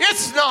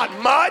 It's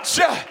not much.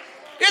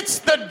 It's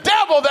the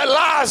devil that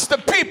lies to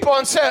people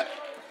and says,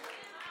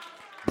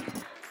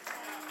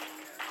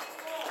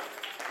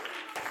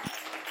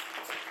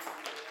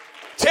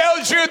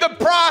 tells you the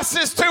price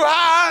is too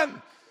high.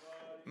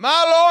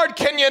 My Lord,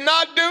 can you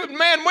not do it?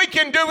 Man, we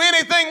can do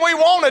anything we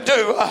want to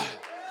do.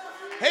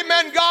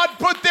 Amen. God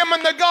put them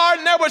in the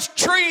garden. There was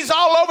trees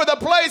all over the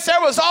place.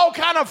 There was all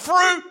kind of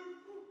fruit.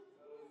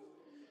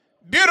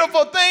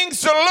 Beautiful things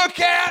to look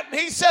at.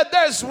 He said,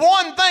 there's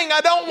one thing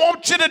I don't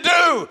want you to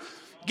do.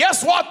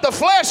 Guess what the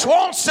flesh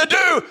wants to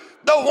do?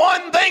 The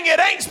one thing it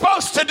ain't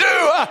supposed to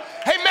do.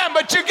 Amen.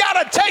 But you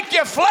got to take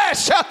your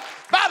flesh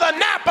by the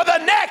nape of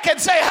the neck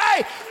and say,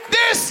 hey,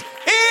 this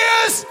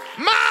is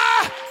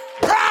my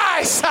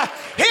price.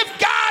 If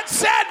God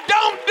said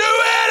don't do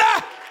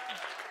it.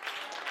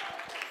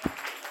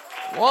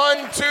 1,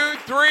 2,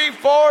 3,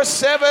 4,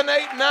 7,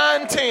 8,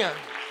 9, 10.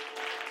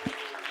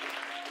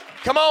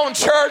 Come on,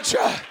 church.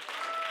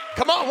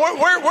 Come on.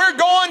 We're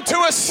going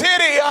to a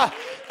city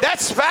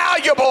that's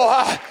valuable.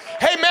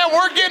 Hey, man,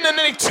 we're getting an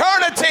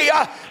eternity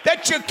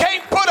that you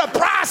can't put a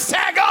price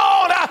tag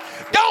on.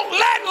 Don't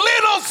let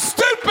little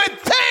stupid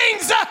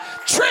things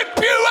trip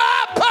you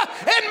up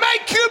and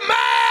make you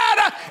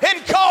mad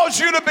and cause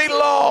you to be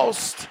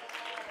lost.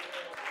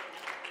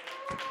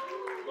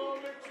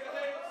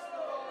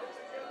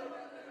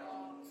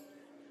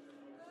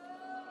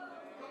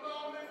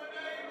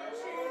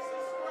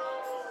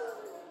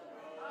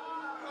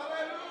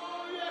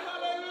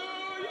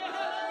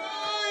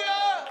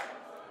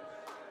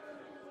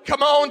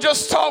 Come on,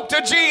 just talk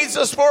to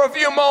Jesus for a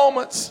few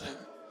moments.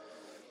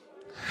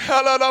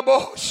 Come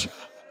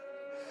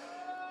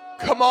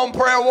on,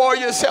 prayer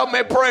warriors, help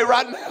me pray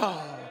right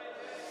now.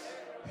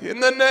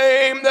 In the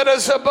name that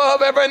is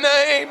above every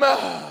name.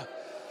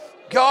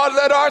 God,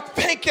 let our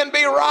thinking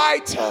be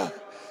right.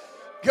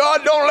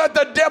 God, don't let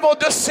the devil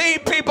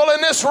deceive people in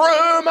this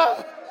room.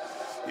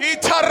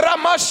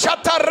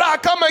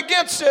 Come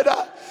against it.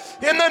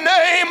 In the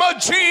name of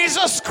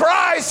Jesus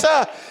Christ.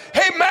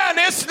 Amen.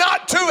 It's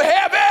not too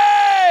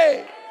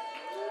heavy.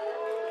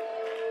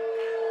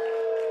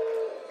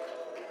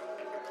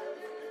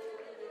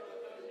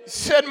 He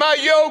said, my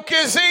yoke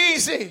is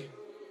easy.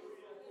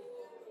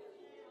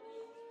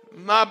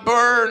 My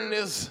burden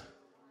is,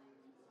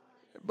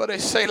 everybody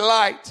say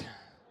light.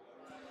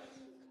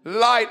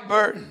 Light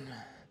burden.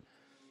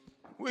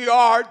 We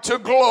are to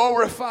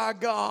glorify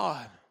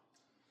God.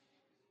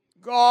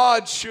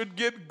 God should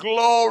get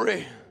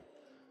glory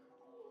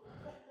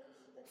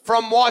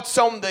from what's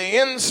on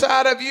the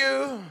inside of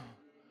you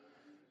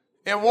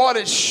and what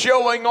is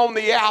showing on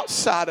the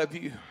outside of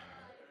you.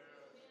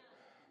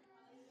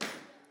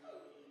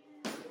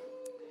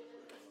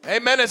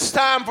 Amen. It's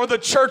time for the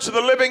church of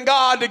the living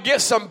God to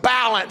get some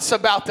balance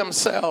about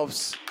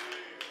themselves.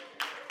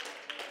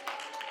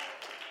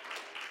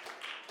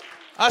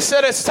 I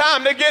said it's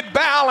time to get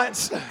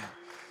balance.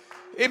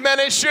 Amen.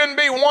 It shouldn't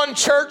be one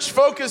church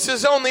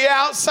focuses on the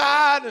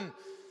outside and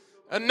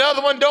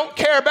another one don't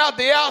care about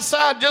the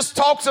outside, just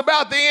talks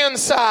about the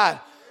inside.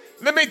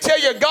 Let me tell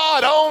you,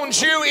 God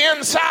owns you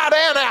inside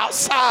and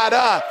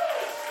outside.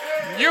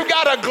 You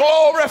got to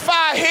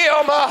glorify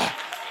Him.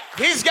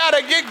 He's got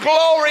to get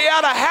glory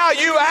out of how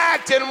you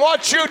act and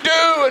what you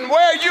do and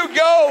where you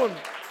go.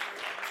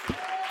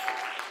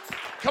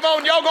 Come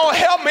on, y'all going to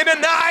help me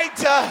tonight?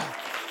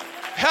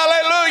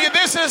 Hallelujah.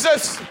 This is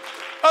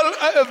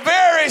a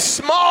very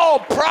small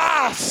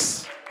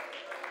price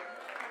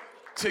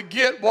to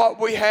get what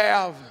we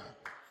have.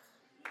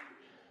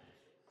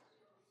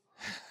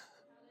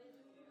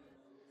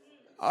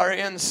 Our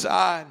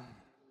inside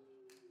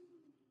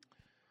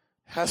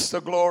has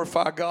to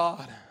glorify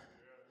God.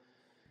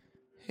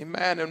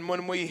 Amen. And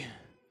when we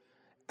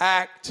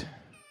act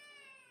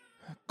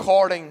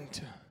according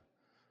to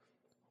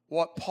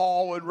what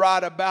Paul would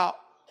write about,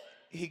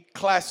 he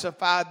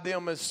classified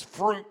them as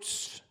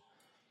fruits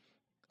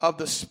of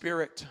the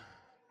Spirit.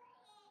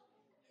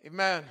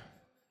 Amen.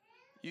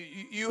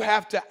 You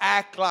have to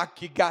act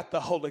like you got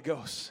the Holy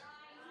Ghost.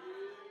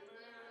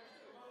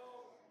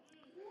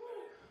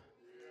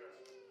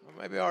 Well,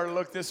 maybe I ought to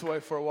look this way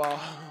for a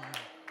while.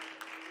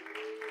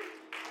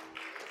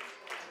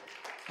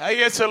 Hey,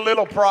 it's a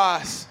little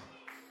price.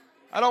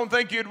 I don't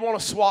think you'd want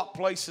to swap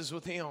places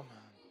with Him.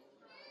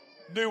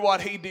 Do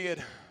what He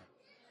did.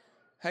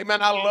 Hey,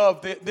 man, I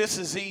love this. This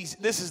is easy.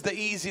 This is the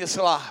easiest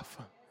life.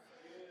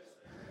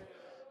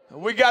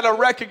 We got to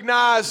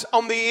recognize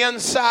on the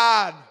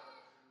inside,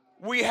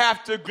 we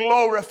have to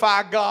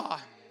glorify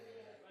God.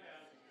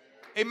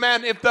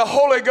 Amen. If the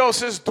Holy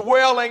Ghost is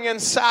dwelling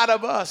inside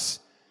of us,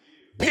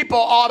 people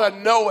ought to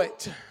know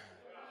it.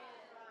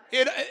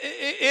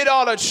 It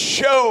ought to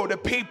show to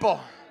people.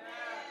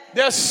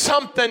 There's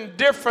something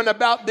different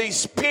about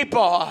these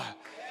people.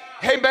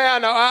 Hey,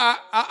 man,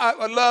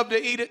 I love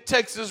to eat at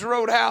Texas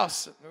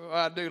Roadhouse. Well,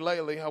 I do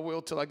lately. I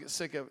will till I get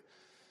sick of it.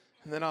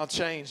 And then I'll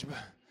change.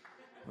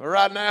 But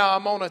right now,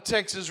 I'm on a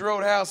Texas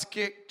Roadhouse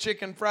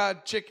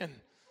fried chicken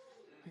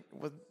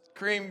with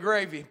cream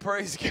gravy.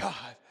 Praise God.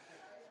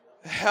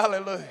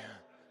 Hallelujah.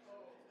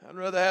 I'd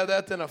rather have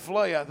that than a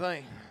filet, I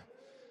think.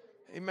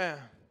 Amen.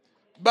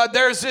 But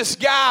there's this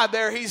guy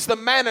there. He's the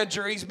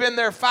manager. He's been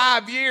there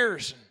 5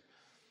 years.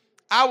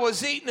 I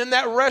was eating in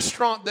that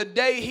restaurant the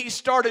day he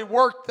started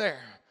work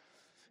there.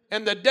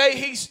 And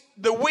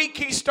the week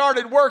he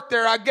started work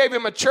there, I gave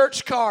him a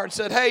church card and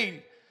said,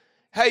 hey,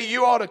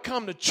 you ought to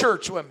come to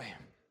church with me.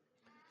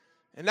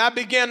 And I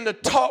began to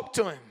talk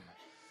to him.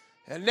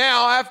 And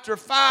now after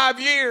 5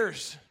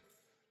 years,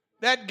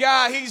 that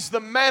guy, he's the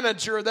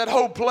manager of that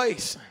whole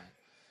place.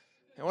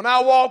 And when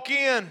I walk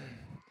in,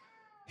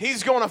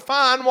 he's going to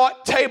find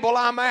what table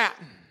I'm at.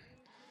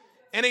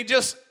 And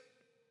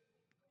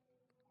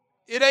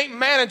it ain't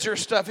manager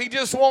stuff. He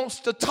just wants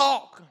to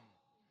talk.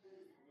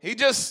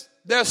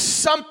 There's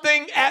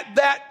something at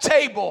that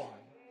table.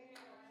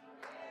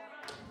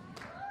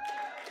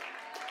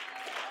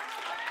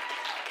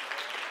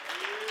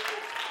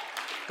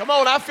 Come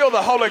on, I feel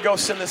the Holy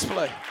Ghost in this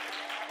place.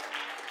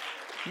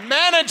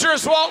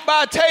 Managers walk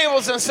by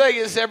tables and say,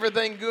 is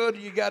everything good?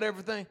 You got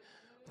everything?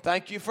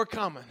 Thank you for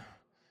coming.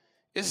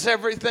 Is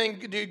everything,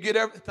 do you get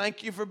everything?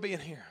 Thank you for being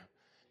here.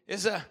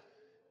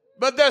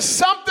 But there's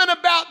something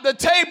about the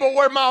table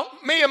where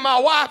me and my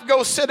wife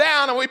go sit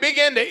down and we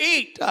begin to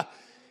eat.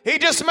 He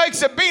just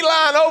makes a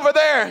beeline over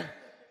there.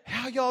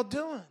 How y'all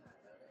doing?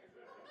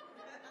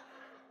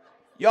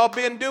 Y'all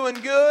been doing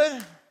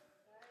good?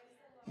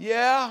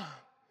 Yeah.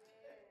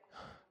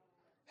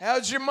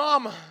 How's your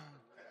mama?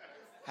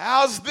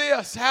 How's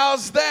this?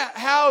 How's that?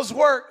 How's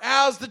work?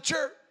 How's the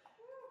church?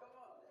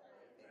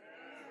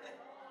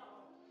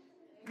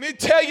 Let me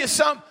tell you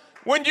something.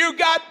 When you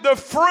got the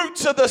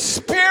fruits of the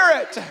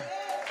Spirit,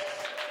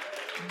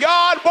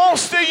 God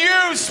wants to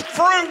use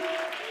fruit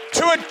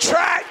to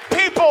attract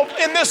people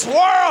in this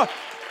world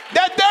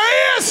that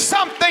there is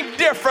something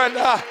different.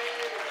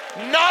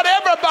 Not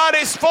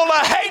everybody's full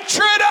of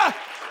hatred.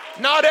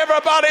 Not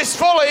everybody's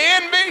full of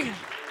envy.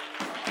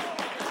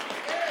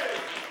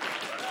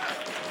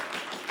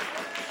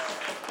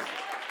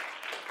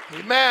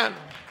 Amen.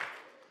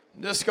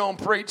 I'm just going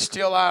to preach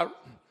till I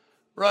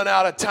run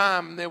out of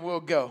time and then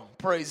we'll go.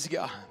 Praise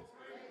God.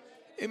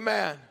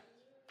 Amen.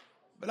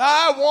 But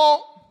I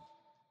want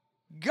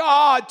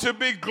God to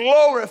be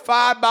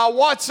glorified by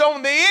what's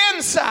on the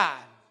inside.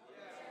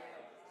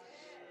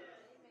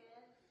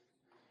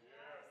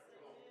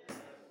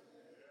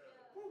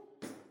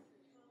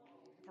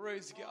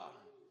 Praise God.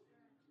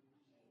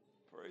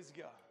 Praise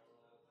God.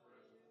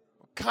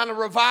 What kind of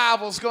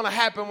revival is going to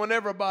happen when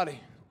everybody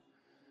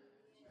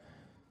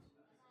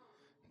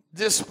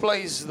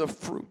displays the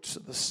fruits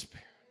of the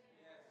Spirit.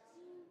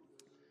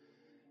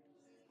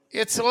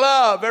 It's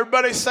love.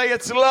 Everybody say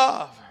it's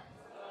love.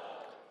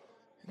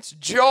 It's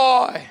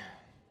joy.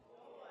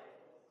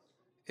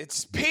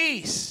 It's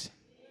peace.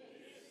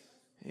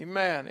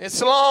 Amen.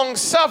 It's long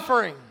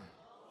suffering.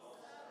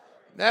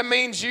 That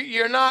means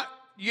you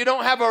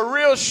don't have a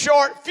real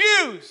short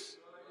fuse.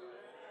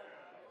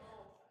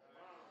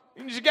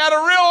 You got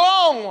a real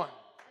long one.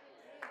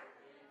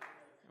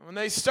 When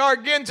they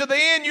start getting to the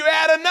end, you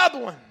add another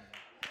one.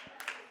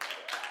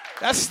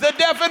 That's the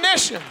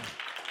definition.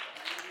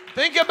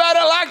 Think about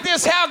it like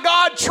this: how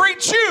God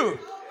treats you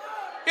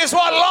is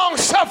what long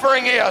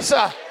suffering is.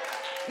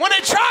 When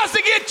He tries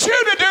to get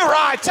you to do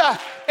right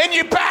and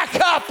you back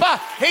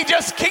up, He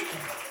just keeps.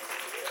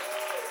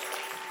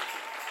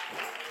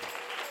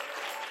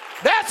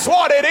 That's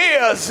what it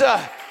is.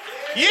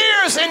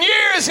 Years and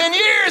years and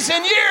years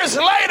and years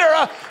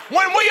later,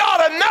 when we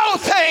ought to know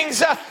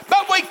things,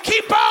 but we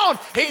keep on,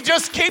 He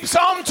just keeps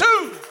on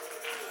too.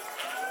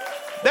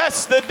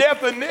 That's the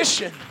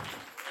definition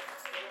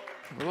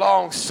of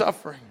long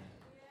suffering.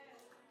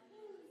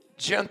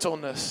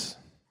 Gentleness.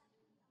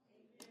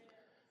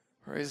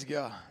 Praise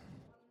God.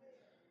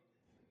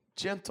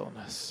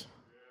 Gentleness.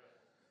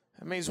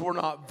 That means we're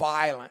not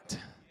violent.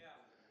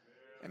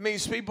 It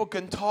means people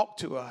can talk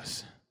to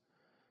us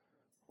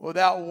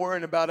without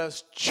worrying about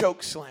us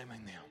choke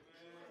slamming them.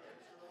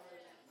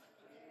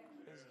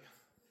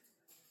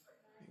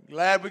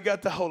 Glad we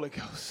got the Holy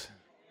Ghost.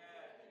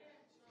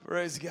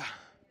 Praise God.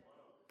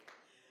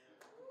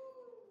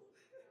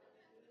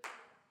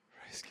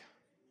 Praise God.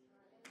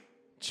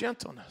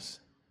 Gentleness.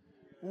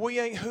 We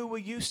ain't who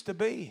we used to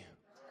be.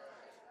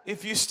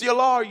 If you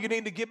still are, you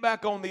need to get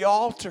back on the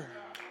altar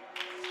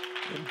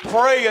and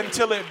pray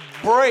until it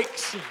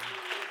breaks.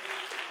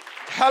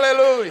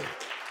 Hallelujah.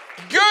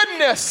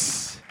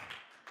 Goodness.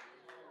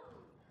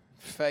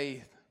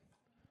 Faith.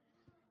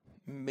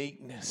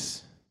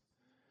 Meekness.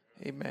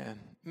 Amen.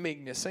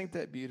 Meekness. Ain't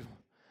that beautiful?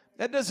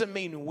 That doesn't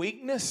mean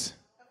weakness.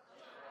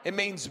 It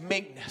means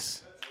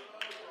meekness.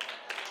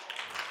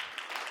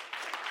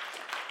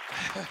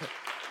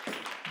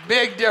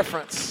 Big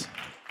difference.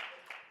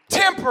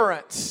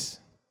 Temperance.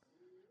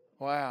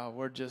 Wow,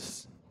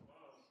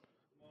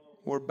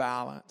 we're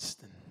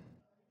balanced.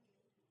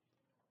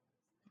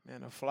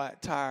 And a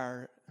flat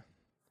tire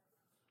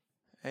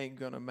ain't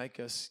going to make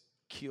us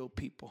kill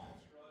people.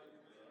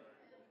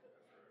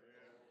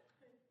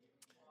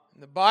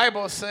 The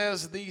Bible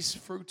says these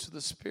fruits of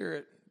the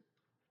Spirit,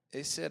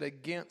 it said,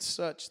 against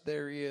such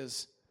there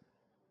is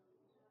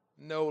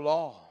no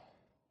law.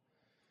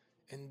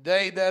 And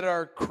they that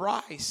are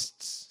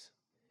Christ's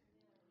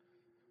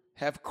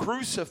have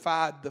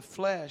crucified the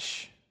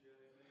flesh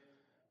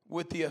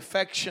with the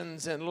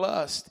affections and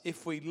lust.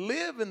 If we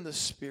live in the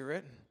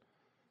Spirit,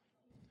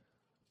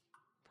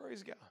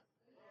 praise God.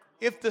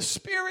 If the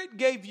Spirit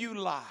gave you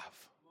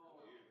life,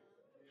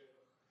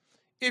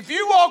 if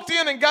you walked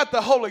in and got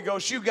the Holy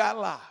Ghost, you got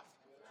life.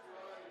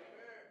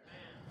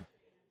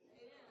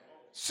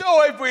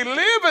 So if we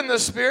live in the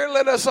Spirit,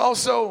 let us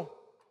also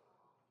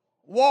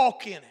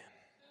walk in it.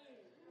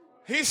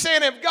 He's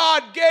saying if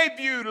God gave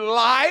you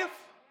life,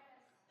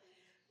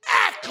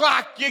 act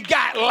like you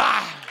got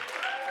life.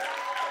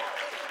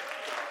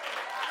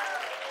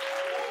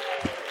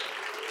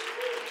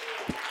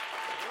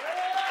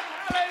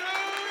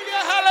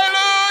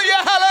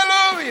 Hallelujah,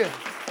 hallelujah, hallelujah.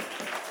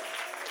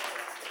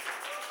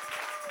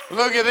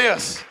 Look at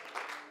this.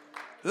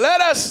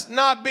 Let us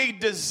not be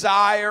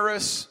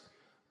desirous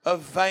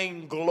of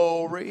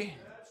vainglory.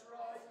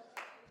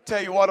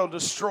 Tell you what will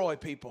destroy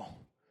people.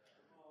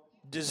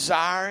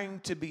 Desiring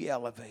to be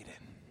elevated.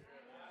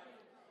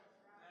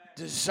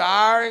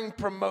 Desiring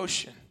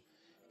promotion.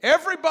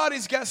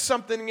 Everybody's got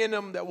something in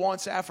them that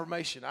wants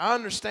affirmation. I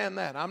understand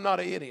that. I'm not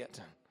an idiot.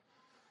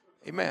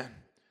 Amen.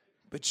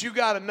 But you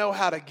got to know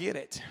how to get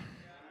it.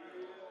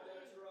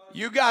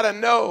 You got to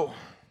know.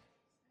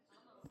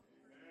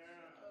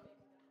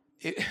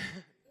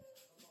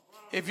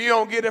 If you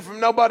don't get it from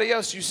nobody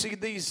else, you see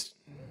these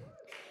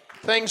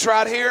things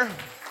right here.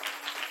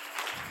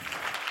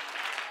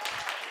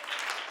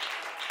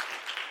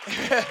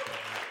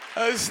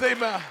 I just think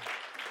about,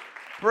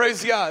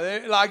 praise God.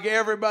 They're like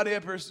everybody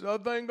up here, I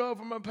thank God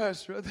for my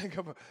pastor.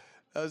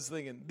 I was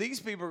thinking, these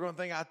people are going to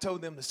think I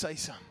told them to say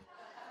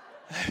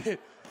something.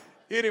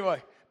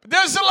 Anyway, but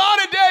there's a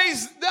lot of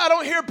days that I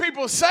don't hear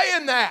people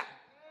saying that.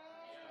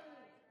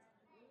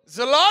 There's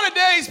a lot of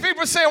days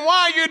people saying,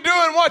 why are you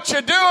doing what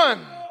you're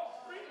doing?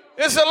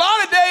 There's a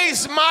lot of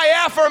days my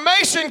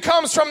affirmation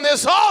comes from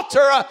this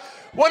altar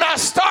when I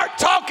start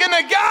talking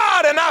to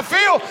God and I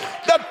feel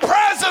the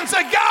presence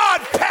of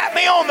God pat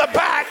me on the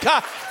back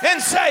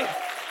and say,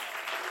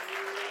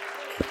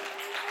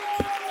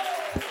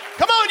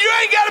 come on, you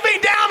ain't got to be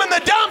down in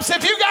the dumps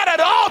if you got an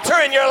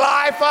altar in your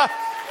life.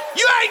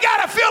 You ain't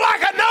got to feel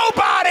like a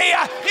nobody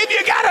if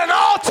you got an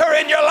altar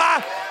in your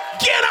life.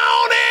 Get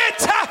on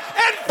it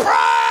and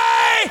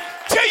pray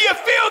till you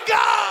feel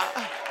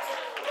God.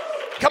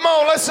 Come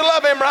on, let's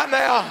love Him right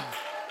now.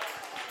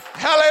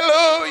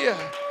 Hallelujah.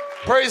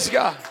 Praise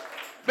God.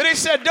 But he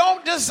said,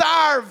 don't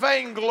desire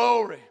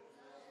vainglory.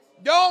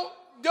 Don't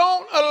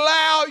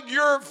allow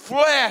your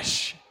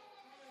flesh,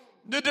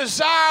 the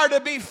desire to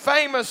be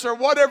famous or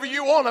whatever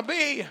you want to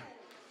be,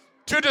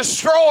 to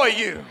destroy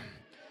you.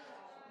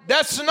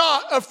 That's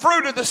not a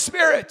fruit of the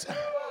Spirit.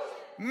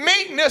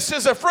 Meekness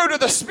is a fruit of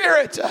the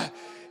Spirit.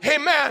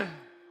 Amen.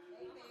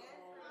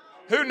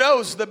 Who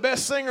knows? The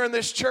best singer in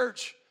this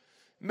church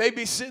may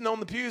be sitting on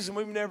the pews and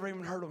we've never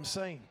even heard him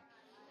sing.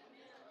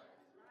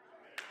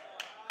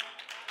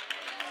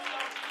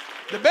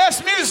 The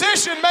best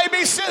musician may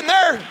be sitting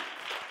there.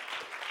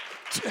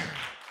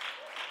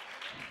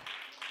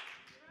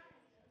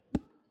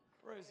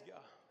 Praise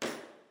God.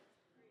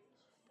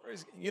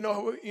 Praise God.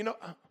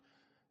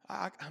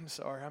 I'm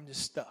sorry, I'm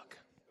just stuck.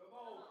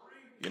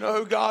 You know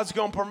who God's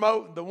going to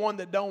promote? The one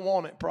that don't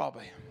want it,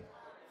 probably.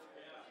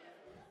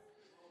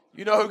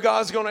 You know who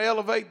God's going to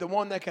elevate? The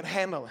one that can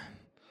handle it.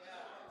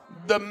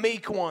 The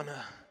meek one.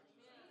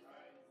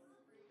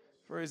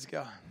 Praise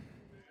God.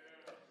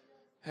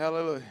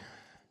 Hallelujah.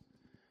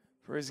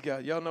 Praise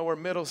God. Y'all know where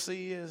middle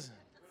C is?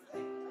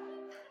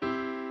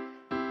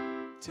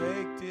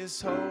 Take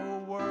this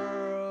whole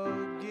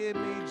world, give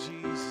me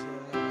Jesus.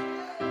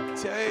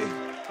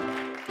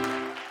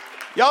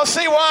 Y'all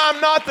see why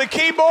I'm not the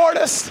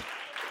keyboardist?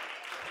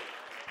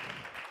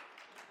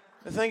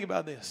 But think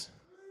about this.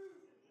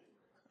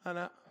 And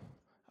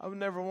I would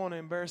never want to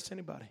embarrass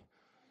anybody.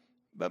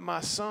 But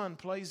my son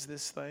plays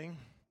this thing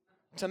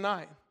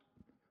tonight.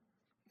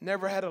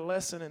 Never had a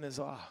lesson in his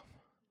life.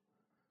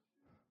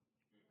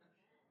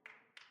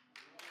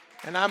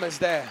 And I'm his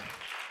dad.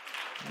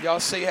 Y'all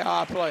see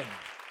how I play.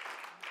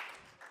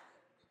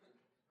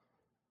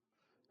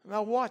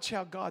 Now watch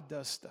how God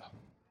does stuff.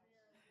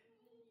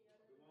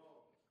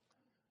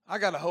 I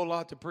got a whole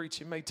lot to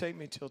preach. It may take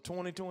me till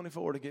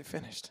 2024 to get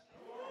finished.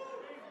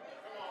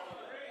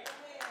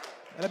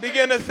 And I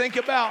began to think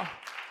about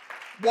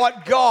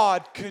what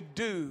God could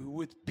do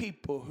with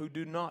people who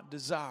do not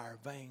desire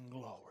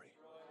vainglory.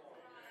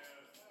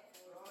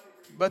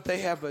 But they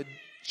have a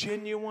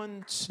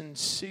genuine,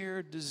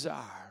 sincere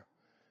desire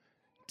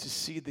to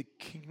see the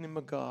kingdom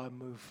of God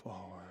move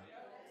forward.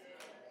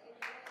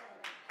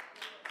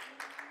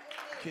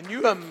 Can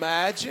you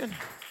imagine?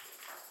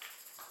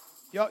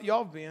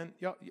 Y'all been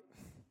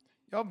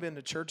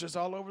to churches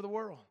all over the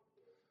world.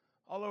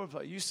 All over the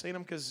place. You've seen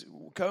them because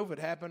COVID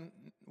happened.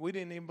 We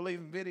didn't even believe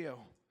in video.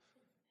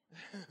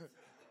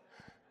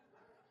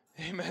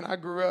 Amen. I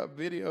grew up,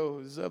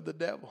 videos of the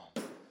devil.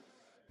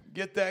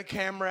 Get that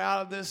camera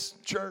out of this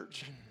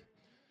church.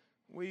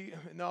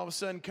 And all of a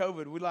sudden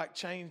COVID, we like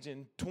changed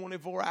in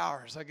 24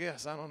 hours, I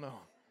guess. I don't know.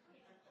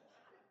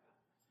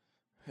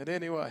 But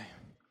anyway,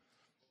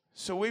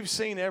 so we've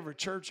seen every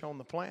church on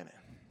the planet.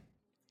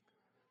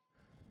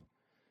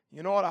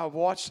 You know what? I've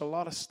watched a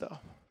lot of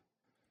stuff.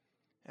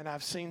 And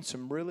I've seen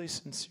some really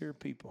sincere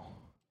people.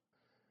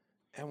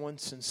 And when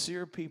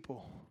sincere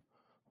people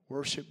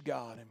worship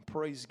God and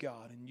praise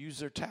God and use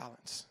their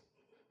talents,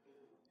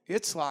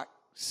 it's like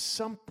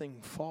something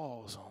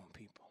falls on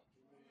people.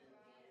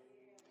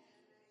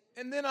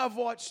 And then I've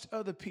watched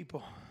other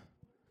people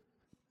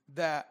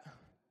that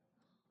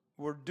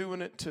were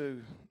doing it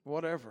to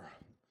whatever,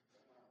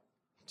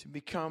 to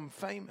become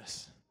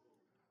famous.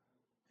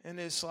 And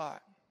it's like,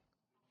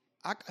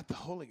 I got the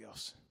Holy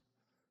Ghost.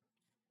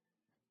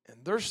 And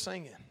they're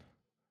singing.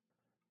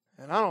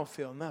 And I don't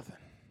feel nothing.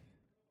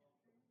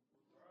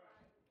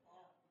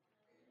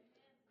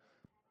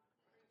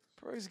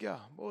 Praise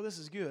God. Boy, this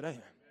is good, ain't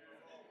it?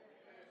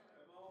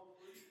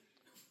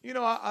 You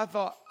know, I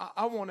thought,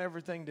 I want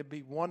everything to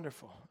be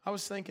wonderful. I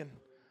was thinking,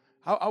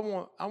 I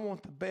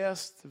want the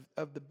best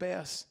of the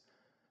best.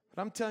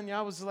 But I'm telling you,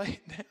 I was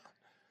laying down.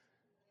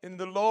 And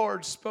the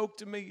Lord spoke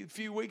to me a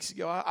few weeks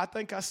ago. I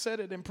think I said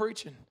it in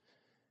preaching.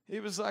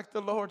 It was like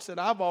the Lord said,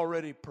 I've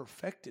already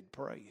perfected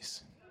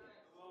praise.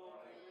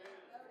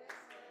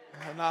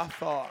 And I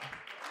thought,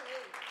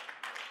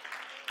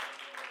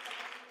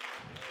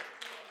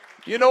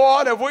 you know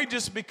what? If we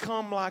just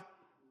become like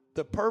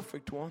the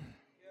perfect one.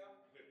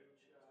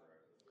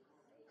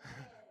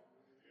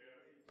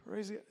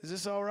 Praise God. Is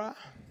this all right?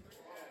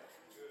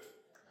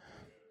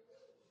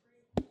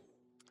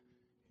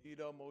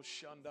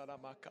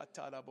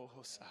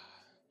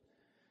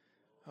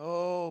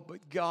 Oh,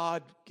 but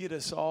God, get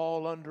us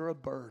all under a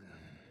burden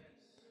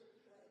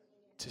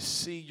to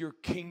see your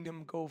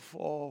kingdom go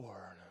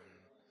forward.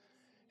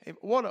 Hey,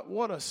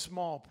 what a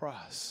small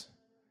price.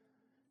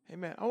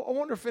 Amen. I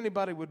wonder if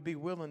anybody would be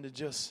willing to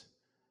just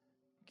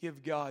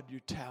give God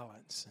your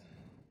talents.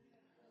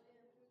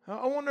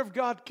 I wonder if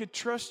God could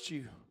trust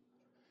you.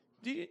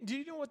 Do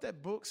you know what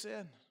that book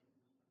said?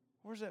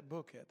 Where's that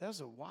book at? That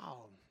was a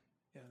wild.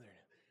 Yeah, there it is.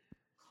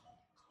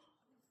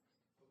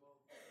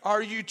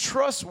 Are you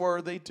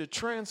trustworthy to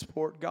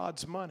transport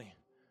God's money?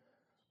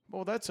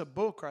 Well, that's a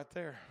book right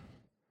there.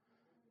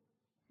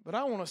 But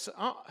I want to say,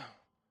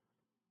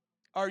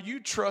 are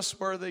you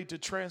trustworthy to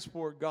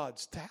transport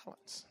God's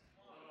talents?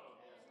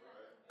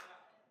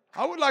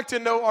 I would like to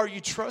know, are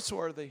you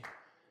trustworthy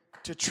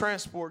to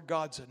transport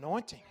God's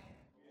anointing?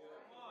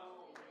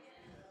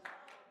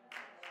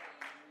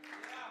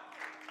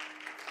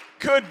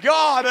 Could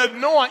God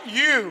anoint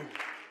you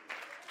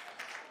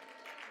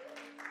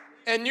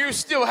and you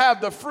still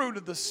have the fruit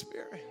of the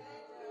Spirit?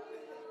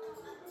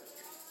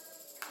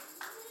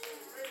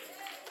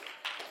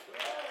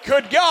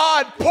 Could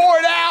God pour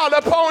it out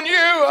upon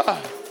you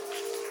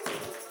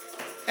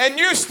and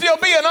you still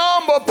be an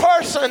humble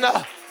person?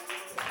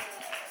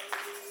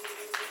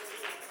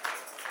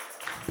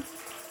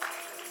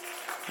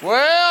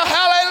 Well,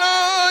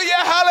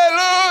 hallelujah,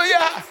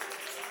 hallelujah.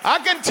 I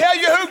can tell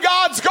you who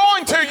God's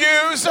going to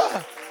use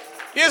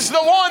is the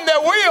one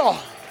that will.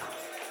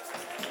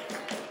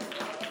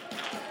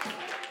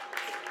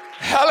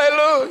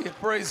 Hallelujah,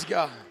 praise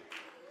God.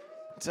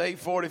 It's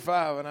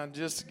 8:45 and I'm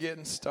just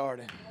getting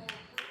started.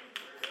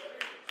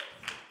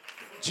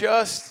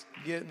 Just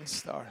getting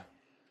started.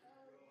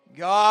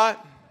 God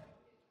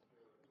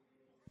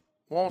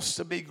wants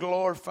to be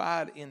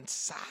glorified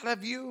inside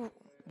of you.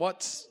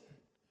 What's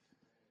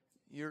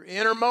your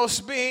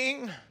innermost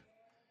being?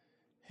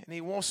 And He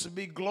wants to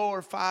be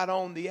glorified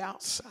on the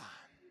outside.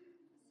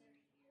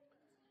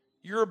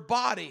 Your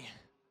body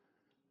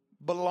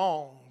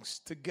belongs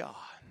to God.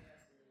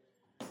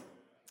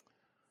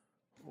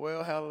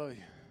 Well,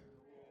 hallelujah.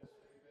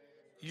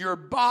 Your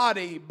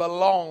body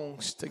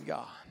belongs to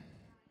God.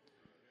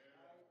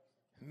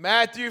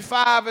 Matthew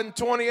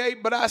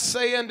 5:28, but I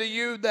say unto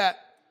you that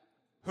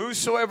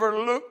whosoever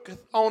looketh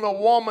on a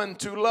woman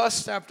to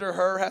lust after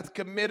her hath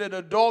committed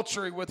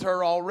adultery with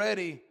her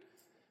already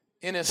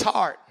in his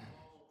heart.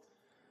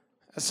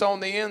 That's on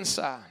the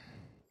inside.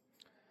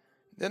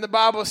 Then the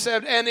Bible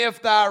said, and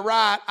if thy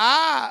right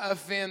eye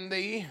offend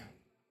thee,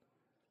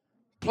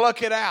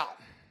 pluck it out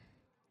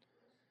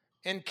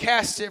and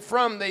cast it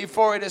from thee,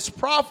 for it is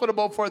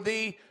profitable for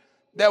thee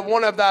that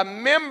one of thy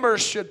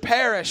members should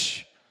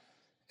perish,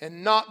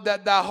 and not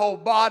that thy whole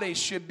body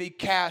should be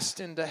cast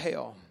into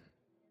hell.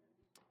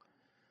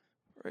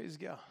 Praise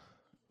God.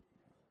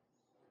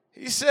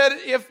 He said,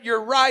 if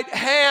your right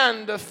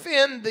hand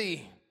offend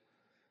thee,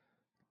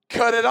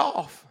 cut it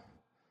off.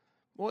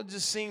 Well, it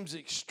just seems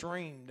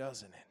extreme,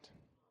 doesn't it?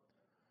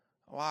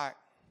 Like,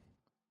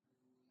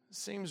 it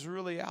seems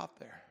really out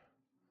there.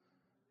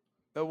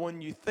 But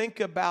when you think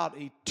about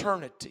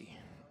eternity,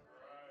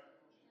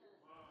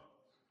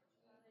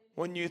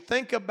 when you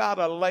think about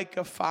a lake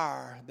of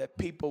fire that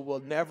people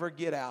will never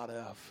get out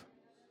of,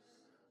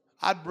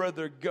 I'd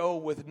rather go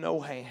with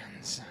no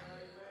hands.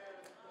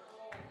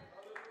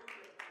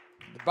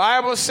 The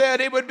Bible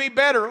said it would be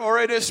better, or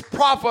it is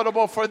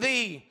profitable for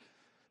thee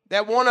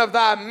that one of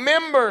thy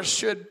members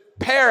should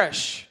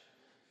perish,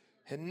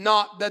 and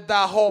not that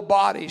thy whole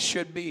body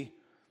should be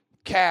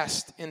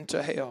cast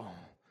into hell.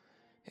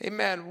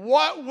 Amen.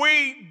 What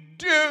we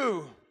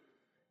do,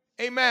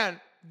 amen,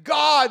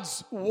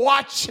 God's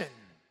watching.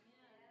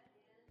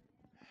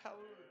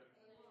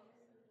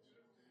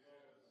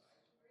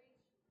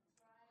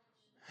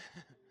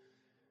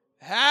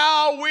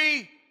 How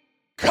we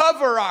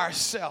cover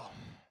ourselves,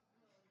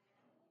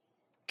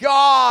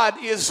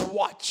 God is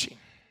watching.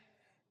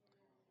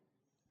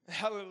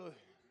 Hallelujah.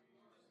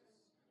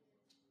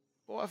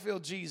 Boy, I feel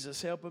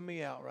Jesus helping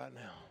me out right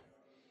now.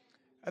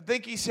 I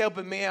think He's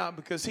helping me out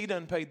because He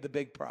done paid the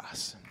big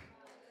price.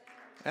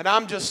 And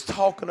I'm just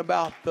talking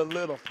about the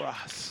little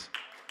price.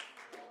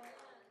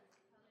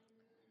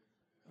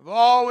 I've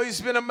always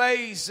been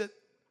amazed that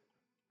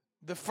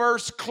the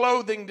first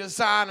clothing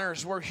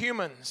designers were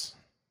humans.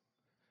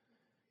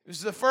 It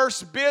was the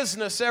first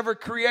business ever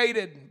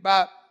created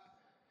by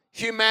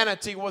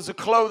humanity was a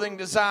clothing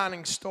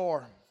designing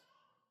store.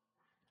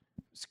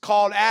 It's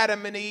called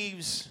Adam and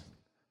Eve's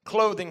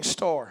clothing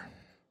store.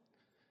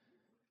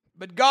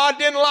 But God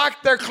didn't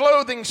like their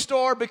clothing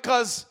store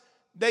because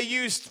they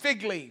used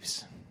fig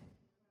leaves.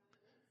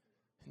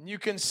 And you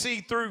can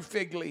see through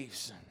fig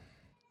leaves.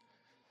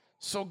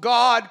 So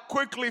God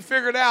quickly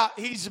figured out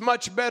He's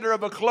much better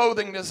of a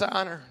clothing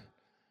designer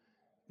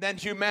than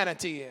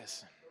humanity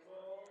is.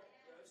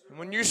 And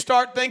when you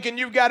start thinking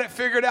you've got it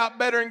figured out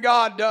better than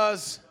God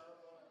does,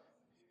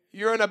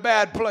 you're in a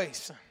bad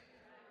place.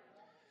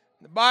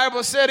 The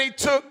Bible said He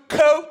took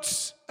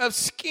coats of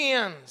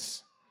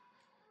skins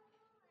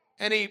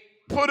and He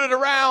put it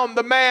around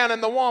the man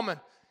and the woman.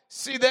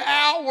 See, the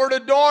outward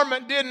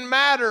adornment didn't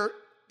matter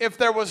if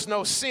there was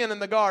no sin in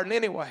the garden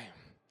anyway.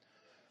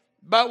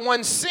 But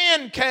when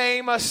sin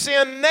came, a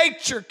sin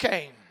nature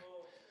came.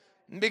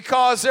 And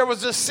because there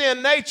was a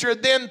sin nature,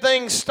 then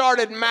things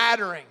started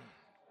mattering.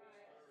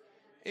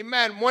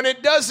 Amen. When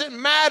it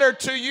doesn't matter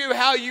to you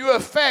how you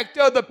affect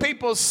other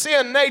people's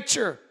sin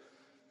nature,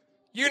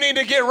 you need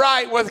to get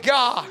right with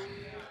God.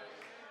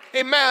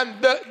 Amen.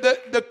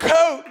 The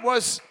coat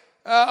was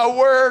a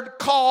word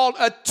called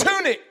a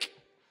tunic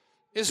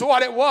is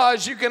what it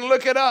was. You can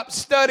look it up,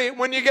 study it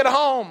when you get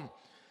home.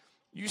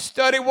 You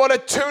study what a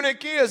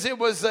tunic is. It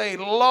was a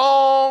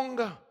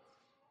long,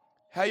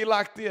 how you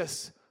like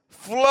this,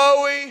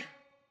 flowy,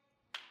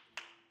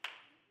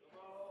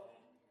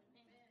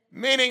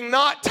 meaning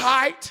not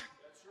tight,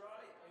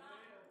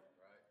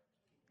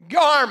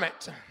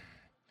 garment.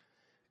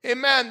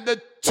 Amen.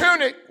 The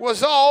tunic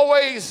was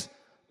always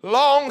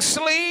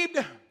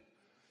long-sleeved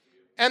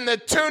and the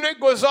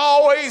tunic was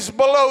always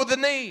below the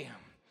knee.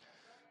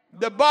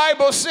 The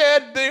Bible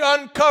said to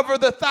uncover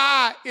the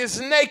thigh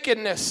is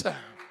nakedness.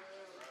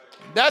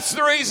 That's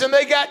the reason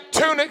they got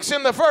tunics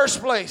in the first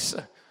place,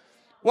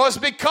 was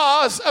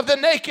because of the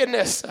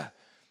nakedness.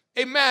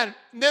 Amen.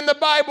 Then the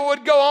Bible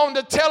would go on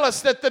to tell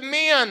us that the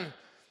men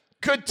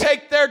could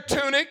take their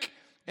tunic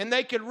and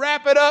they could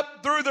wrap it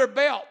up through their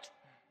belt,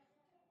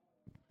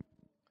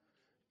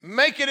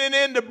 making it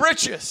into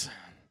breeches.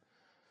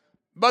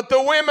 But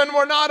the women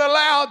were not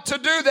allowed to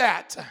do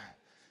that.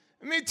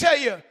 Let me tell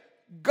you,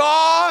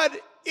 God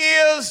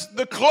is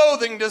the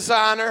clothing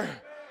designer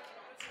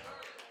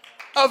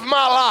of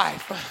my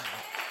life.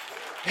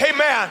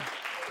 Amen.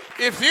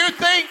 If you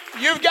think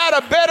you've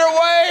got a better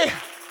way,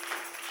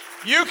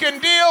 you can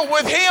deal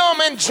with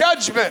him in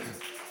judgment.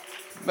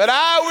 But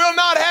I will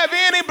not have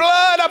any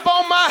blood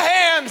upon my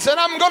hands. And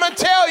I'm going to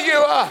tell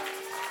you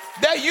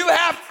that you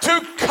have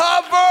to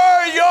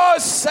cover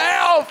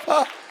yourself.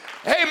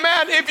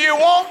 Amen. If you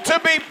want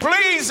to be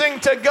pleasing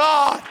to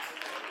God,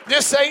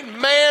 this ain't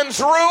man's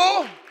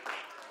rule.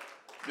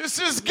 This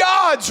is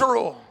God's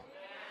rule.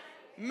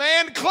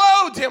 Man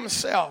clothed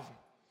himself.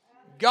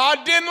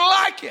 God didn't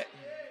like it.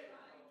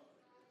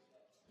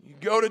 You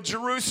go to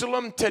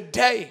Jerusalem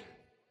today,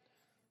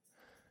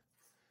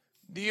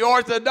 the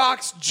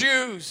Orthodox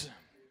Jews,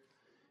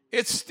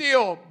 it's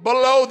still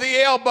below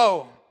the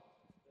elbow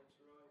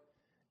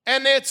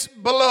and it's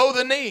below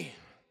the knee.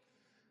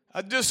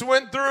 I just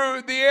went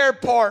through the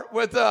airport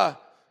with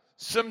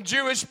some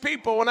Jewish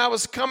people when I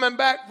was coming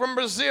back from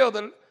Brazil.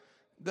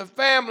 The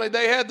family,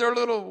 they had their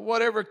little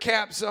whatever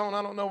caps on.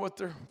 I don't know what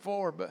they're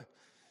for, but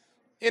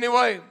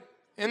anyway,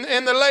 and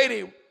the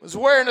lady was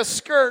wearing a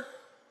skirt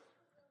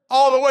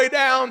all the way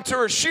down to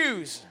her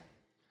shoes.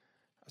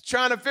 I was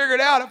trying to figure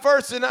it out at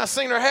first, and I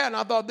seen her hat, and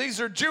I thought,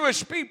 these are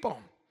Jewish people.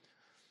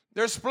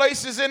 There's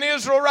places in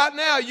Israel right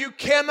now you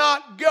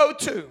cannot go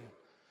to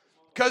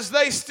because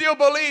they still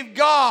believe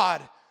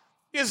God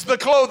is the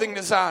clothing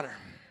designer.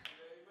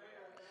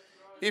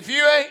 If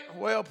you ain't,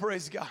 well,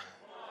 praise God.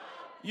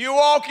 You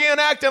walk in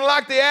acting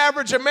like the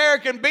average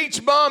American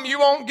beach bum, you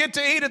won't get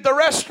to eat at the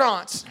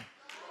restaurants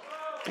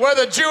where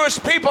the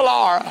Jewish people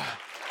are.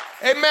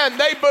 Amen.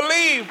 They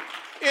believe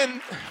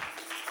in...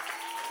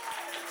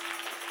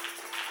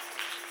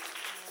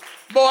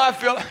 Boy, I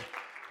feel...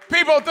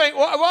 People think,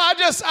 well, I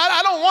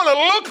don't want to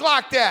look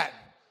like that.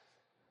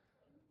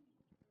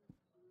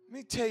 Let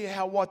me tell you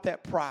what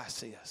that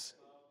price is.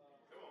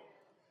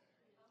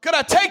 Could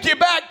I take you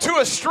back to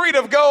a street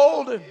of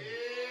gold?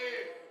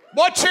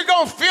 What you're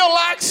going to feel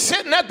like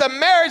sitting at the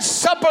marriage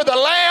supper of the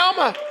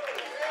Lamb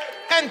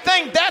and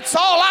think that's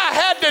all I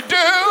had to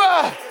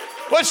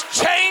do was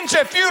change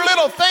a few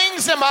little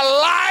things in my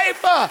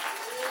life?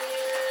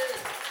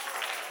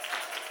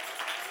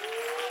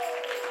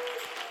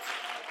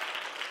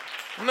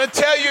 I'm going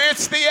to tell you,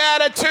 it's the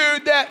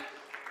attitude that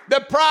the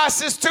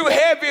price is too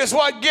heavy is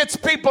what gets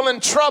people in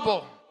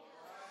trouble.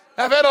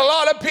 I've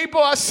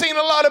seen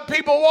a lot of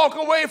people walk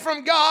away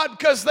from God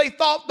because they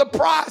thought the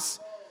price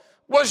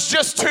was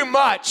just too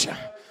much.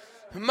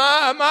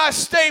 My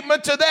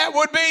statement to that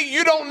would be,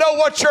 you don't know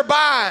what you're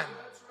buying.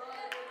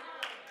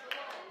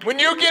 When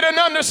you get an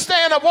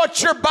understanding of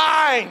what you're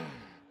buying,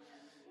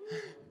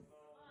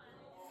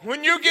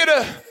 when you get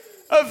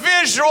a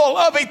visual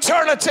of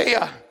eternity,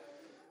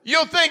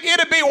 you'll think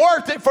it'd be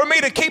worth it for me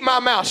to keep my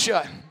mouth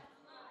shut.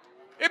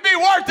 It'd be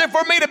worth it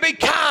for me to be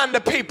kind to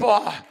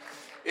people.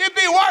 It'd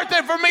be worth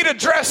it for me to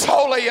dress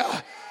holy.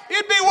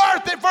 It'd be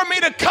worth it for me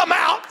to come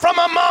out from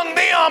among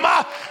them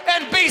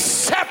and be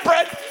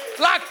separate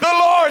like the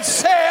Lord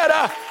said,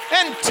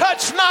 and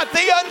touch not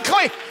the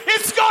unclean.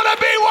 It's going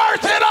to be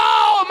worth it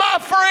all, my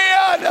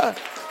friend.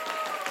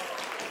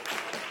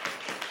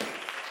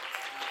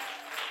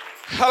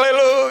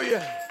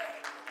 Hallelujah.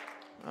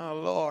 Oh,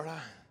 Lord,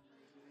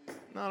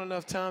 not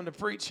enough time to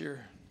preach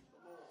here.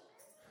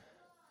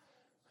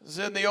 I was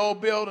in the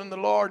old building. The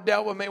Lord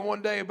dealt with me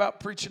one day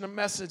about preaching a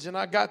message, and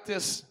I got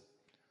this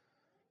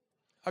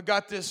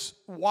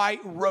white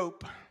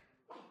rope.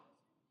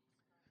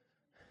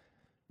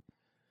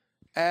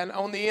 And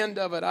on the end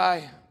of it,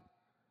 I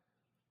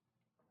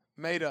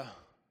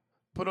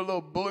put a little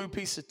blue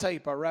piece of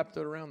tape. I wrapped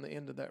it around the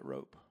end of that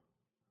rope.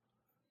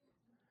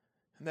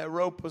 And that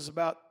rope was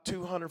about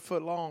 200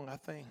 foot long, I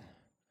think.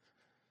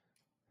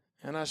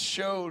 And I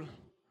showed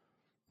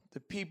the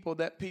people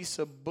that piece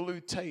of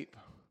blue tape.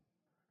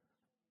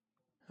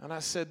 And I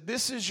said,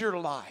 this is your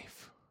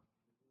life.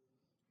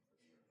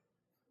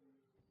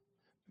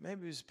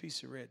 Maybe it was a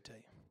piece of red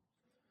tape.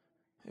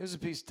 It was a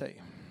piece of tape.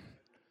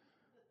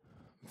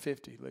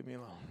 50, leave me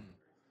alone.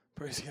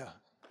 Praise God.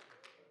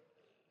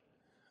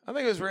 I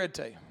think it was red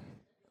tape.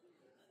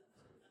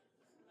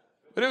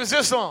 But it was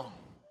this long.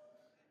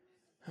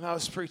 And I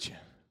was preaching.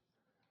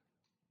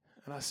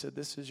 And I said,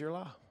 this is your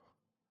life.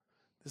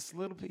 This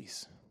little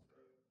piece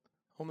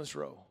on this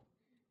row.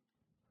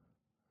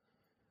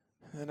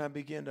 And then I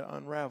began to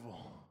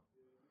unravel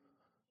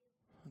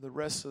the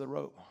rest of the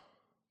rope.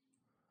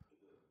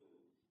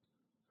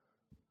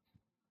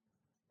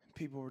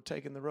 people were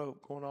taking the rope,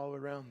 going all the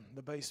way around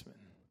the basement,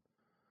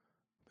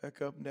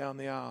 back up and down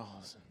the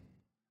aisles.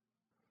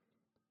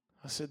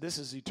 I said, this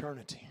is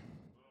eternity.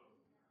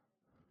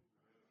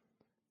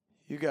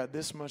 You got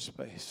this much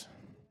space.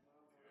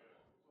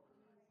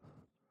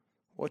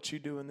 What you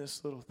do in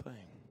this little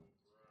thing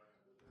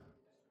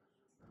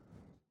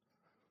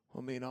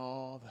will mean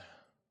all that.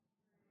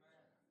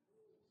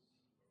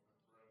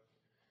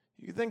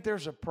 You think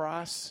there's a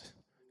price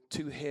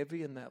too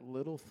heavy in that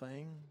little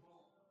thing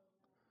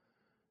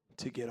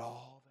to get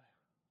all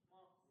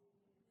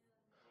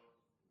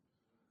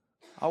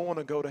that? I want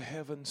to go to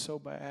heaven so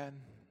bad.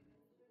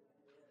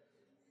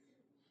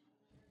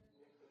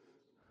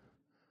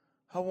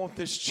 I want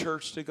this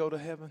church to go to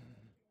heaven.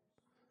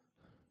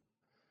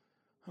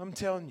 I'm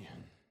telling you,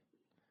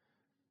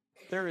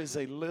 there is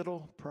a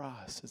little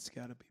price that's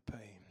got to be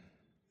paid.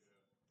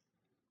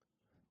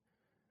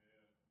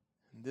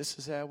 And this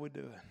is how we do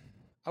it.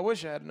 I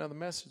wish I had another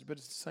message, but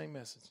it's the same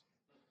message.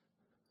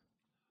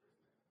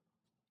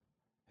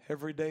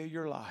 Every day of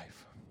your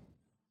life,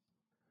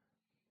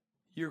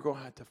 you're going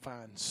to have to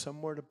find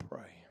somewhere to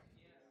pray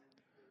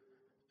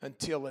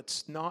until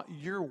it's not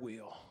your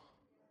will,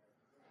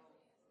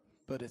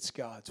 but it's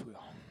God's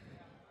will.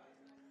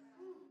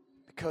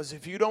 Because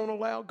if you don't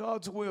allow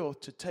God's will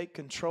to take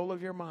control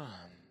of your mind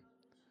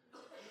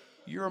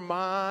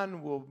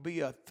will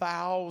be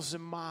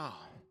 1,000 miles.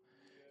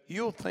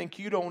 You'll think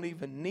you don't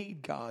even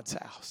need God's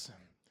house.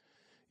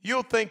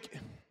 You'll think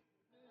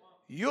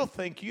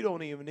you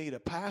don't even need a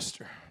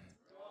pastor.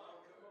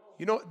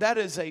 You know, that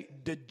is a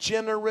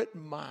degenerate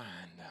mind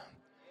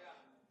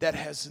that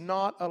has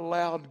not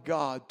allowed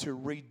God to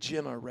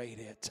regenerate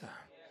it.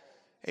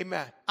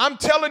 Amen. I'm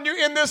telling you,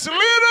 in this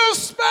little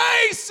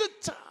space of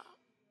time,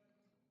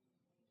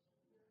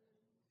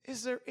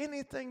 is there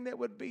anything that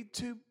would be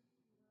too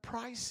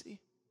pricey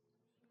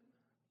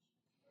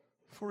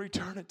for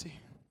eternity?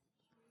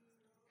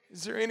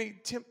 Is there any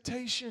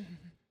temptation?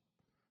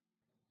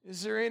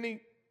 Is there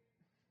any...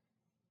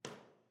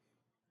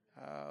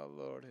 Oh,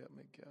 Lord, help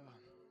me, God.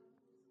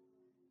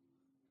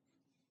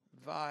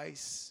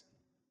 Vice.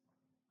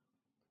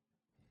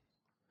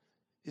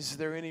 Is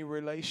there any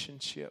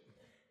relationship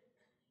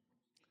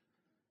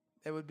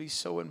that would be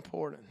so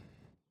important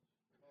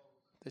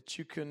that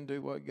you couldn't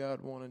do what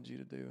God wanted you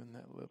to do in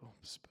that little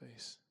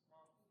space?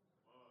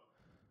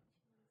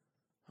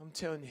 I'm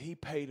telling you, He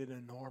paid an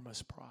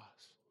enormous price.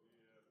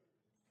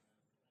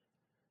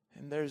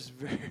 And there's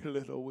very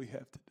little we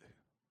have to do.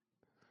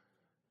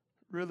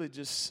 Really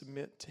just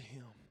submit to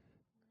Him.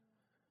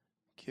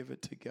 Give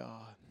it to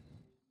God.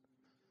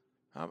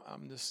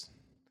 I'm just,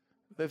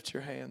 lift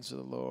your hands to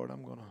the Lord.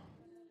 I'm going to.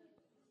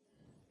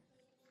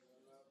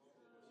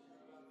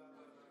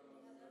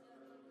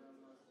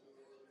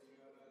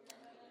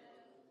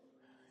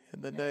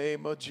 In the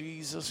name of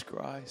Jesus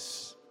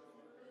Christ.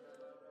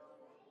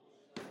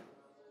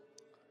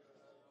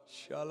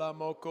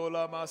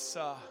 Shalamokola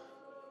Masa.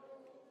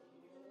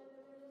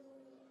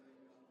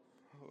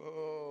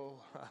 Oh.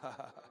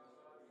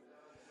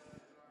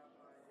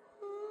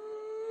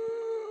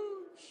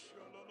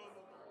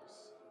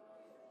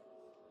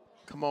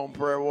 Come on,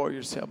 prayer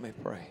warriors, help me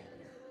pray.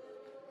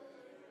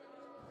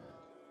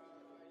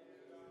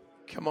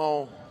 Come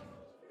on.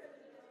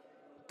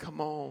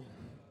 Come on.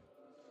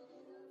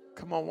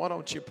 Come on, why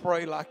don't you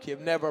pray like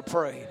you've never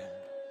prayed?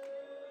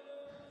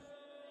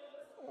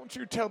 Won't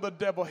you tell the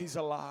devil he's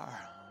a liar?